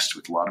 very blessed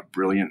with a lot of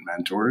brilliant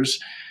mentors,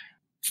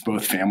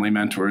 both family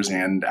mentors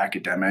and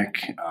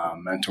academic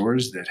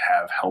mentors that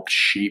have helped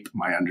shape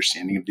my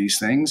understanding of these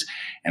things.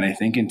 And I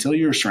think until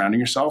you're surrounding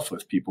yourself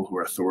with people who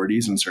are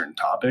authorities on certain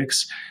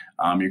topics,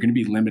 you're going to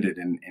be limited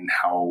in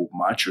how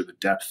much or the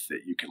depth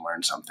that you can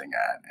learn something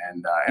at.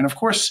 And of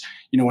course,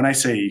 when I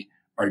say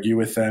argue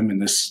with them in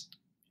this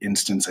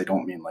instance, I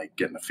don't mean like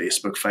get in a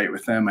Facebook fight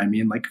with them. I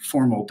mean like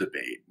formal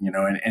debate,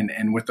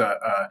 and with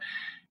a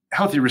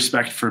healthy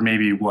respect for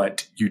maybe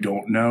what you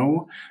don't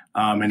know,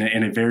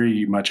 and a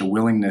very much a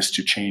willingness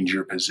to change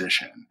your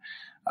position.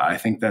 I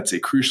think that's a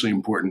crucially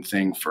important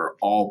thing for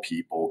all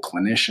people,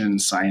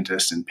 clinicians,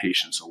 scientists, and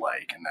patients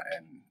alike.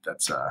 And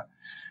that's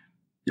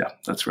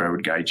that's where I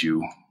would guide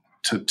you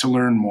to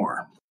learn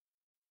more.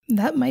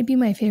 That might be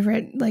my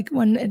favorite, like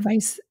one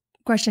advice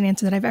question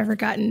answer that I've ever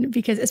gotten,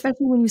 because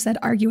especially when you said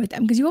argue with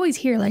them, because you always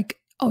hear like,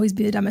 always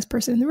be the dumbest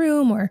person in the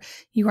room, or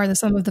you are the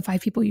sum of the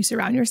 5 people you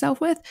surround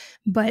yourself with.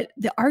 But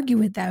the argue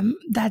with them,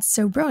 that's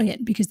so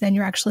brilliant, because then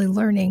you're actually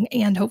learning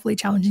and hopefully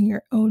challenging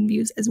your own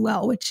views as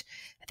well, which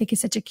I think is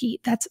such a key.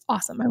 That's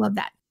awesome. I love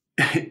that.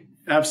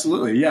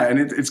 Absolutely. Yeah. And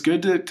it's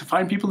good to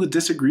find people that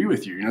disagree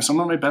with you. Some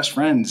of my best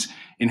friends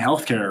in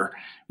healthcare,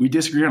 we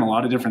disagree on a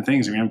lot of different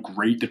things, and we have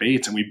great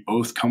debates, and we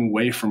both come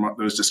away from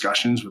those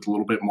discussions with a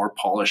little bit more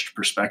polished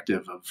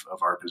perspective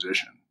of our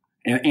position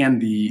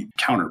and the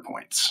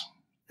counterpoints.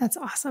 That's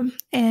awesome.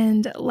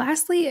 And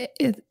lastly,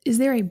 is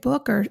there a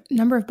book or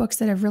number of books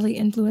that have really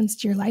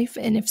influenced your life?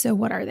 And if so,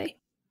 what are they?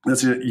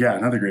 That's it. Yeah,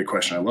 another great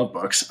question. I love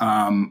books.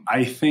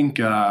 I think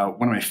one of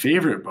my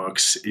favorite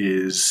books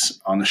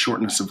is On the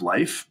Shortness of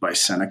Life by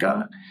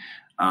Seneca,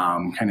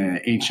 kind of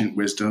an ancient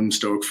wisdom,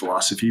 Stoic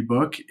philosophy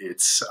book.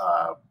 It's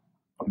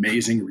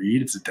amazing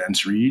read. It's a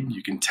dense read.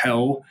 You can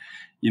tell,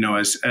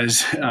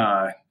 as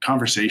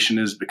conversation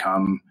has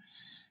become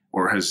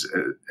or as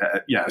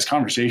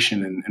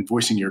conversation and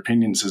voicing your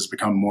opinions has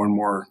become more and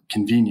more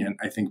convenient,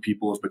 I think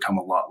people have become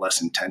a lot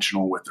less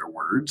intentional with their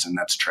words, and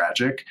that's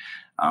tragic.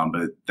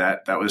 But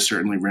that was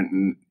certainly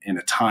written in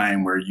a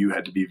time where you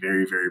had to be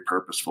very, very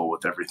purposeful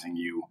with everything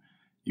you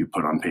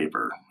put on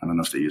paper. I don't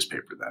know if they used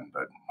paper then,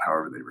 but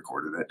however they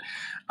recorded it.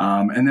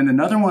 And then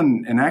another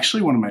one, and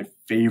actually one of my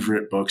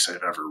favorite books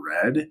I've ever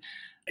read,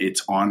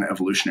 it's on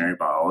evolutionary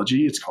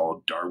biology. It's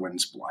called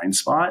Darwin's Blind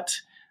Spot.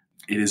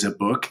 It is a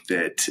book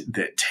that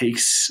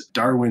takes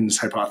Darwin's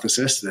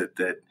hypothesis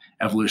that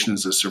evolution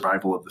is the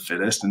survival of the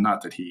fittest, and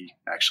not that he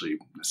actually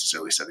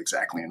necessarily said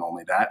exactly and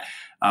only that.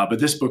 But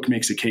this book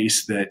makes a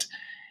case that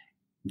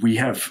we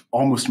have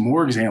almost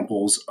more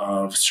examples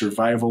of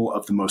survival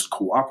of the most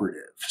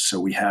cooperative. So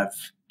we have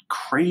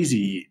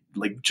crazy,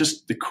 like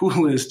just the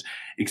coolest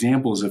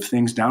examples of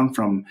things down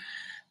from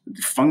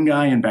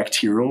fungi and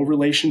bacterial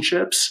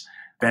relationships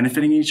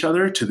benefiting each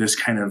other to this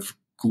kind of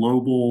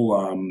global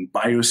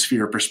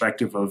biosphere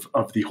perspective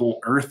of the whole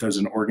Earth as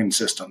an organ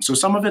system. So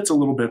some of it's a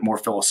little bit more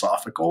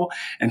philosophical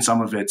and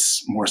some of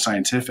it's more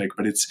scientific,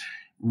 but it's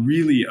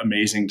really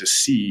amazing to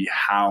see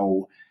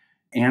how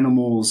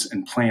animals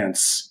and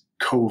plants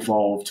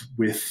co-evolved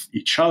with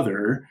each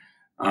other,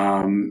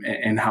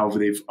 and how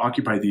they've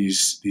occupied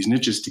these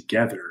niches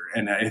together.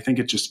 And I think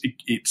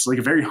it's like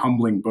a very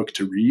humbling book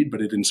to read,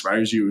 but it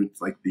inspires you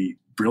with like the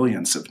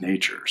brilliance of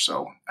nature.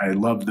 So I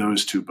love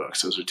those two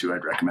books. Those are two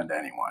I'd recommend to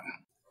anyone.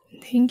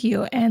 Thank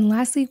you. And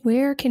lastly,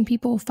 where can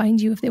people find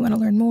you if they want to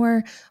learn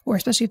more, or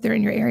especially if they're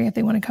in your area, if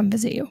they want to come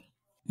visit you?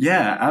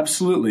 Yeah,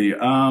 absolutely.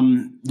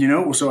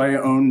 So I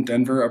own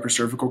Denver Upper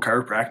Cervical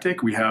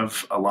Chiropractic. We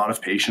have a lot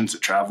of patients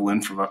that travel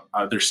in from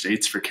other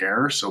states for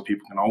care. So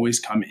people can always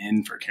come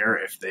in for care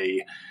if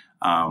they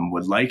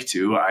would like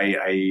to.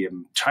 I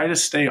try to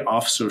stay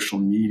off social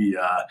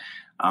media.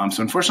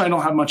 So unfortunately, I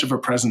don't have much of a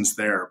presence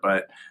there,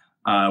 but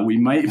we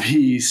might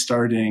be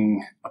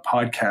starting a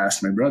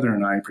podcast, my brother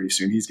and I, pretty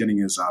soon. He's getting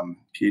his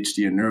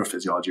PhD in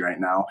neurophysiology right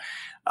now,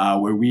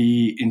 where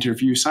we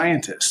interview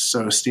scientists.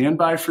 So stand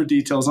by for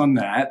details on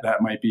that.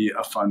 That might be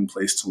a fun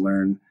place to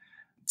learn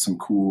some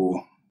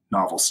cool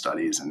novel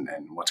studies and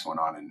what's going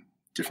on in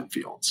different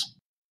fields.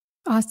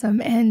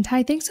 Awesome. And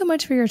Ty, thanks so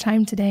much for your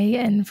time today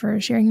and for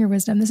sharing your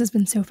wisdom. This has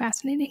been so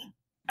fascinating.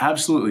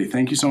 Absolutely.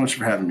 Thank you so much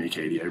for having me,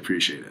 Katie. I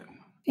appreciate it.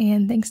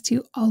 And thanks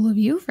to all of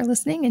you for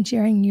listening and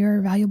sharing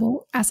your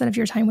valuable asset of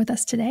your time with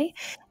us today.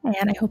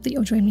 And I hope that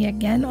you'll join me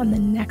again on the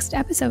next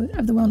episode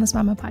of the Wellness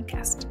Mama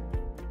podcast.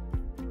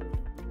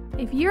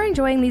 If you're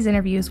enjoying these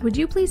interviews, would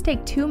you please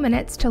take 2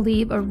 minutes to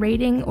leave a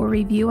rating or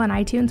review on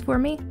iTunes for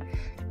me?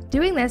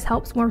 Doing this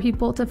helps more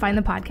people to find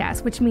the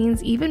podcast, which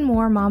means even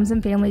more moms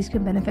and families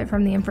can benefit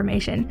from the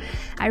information.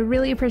 I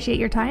really appreciate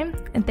your time,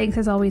 and thanks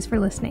as always for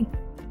listening.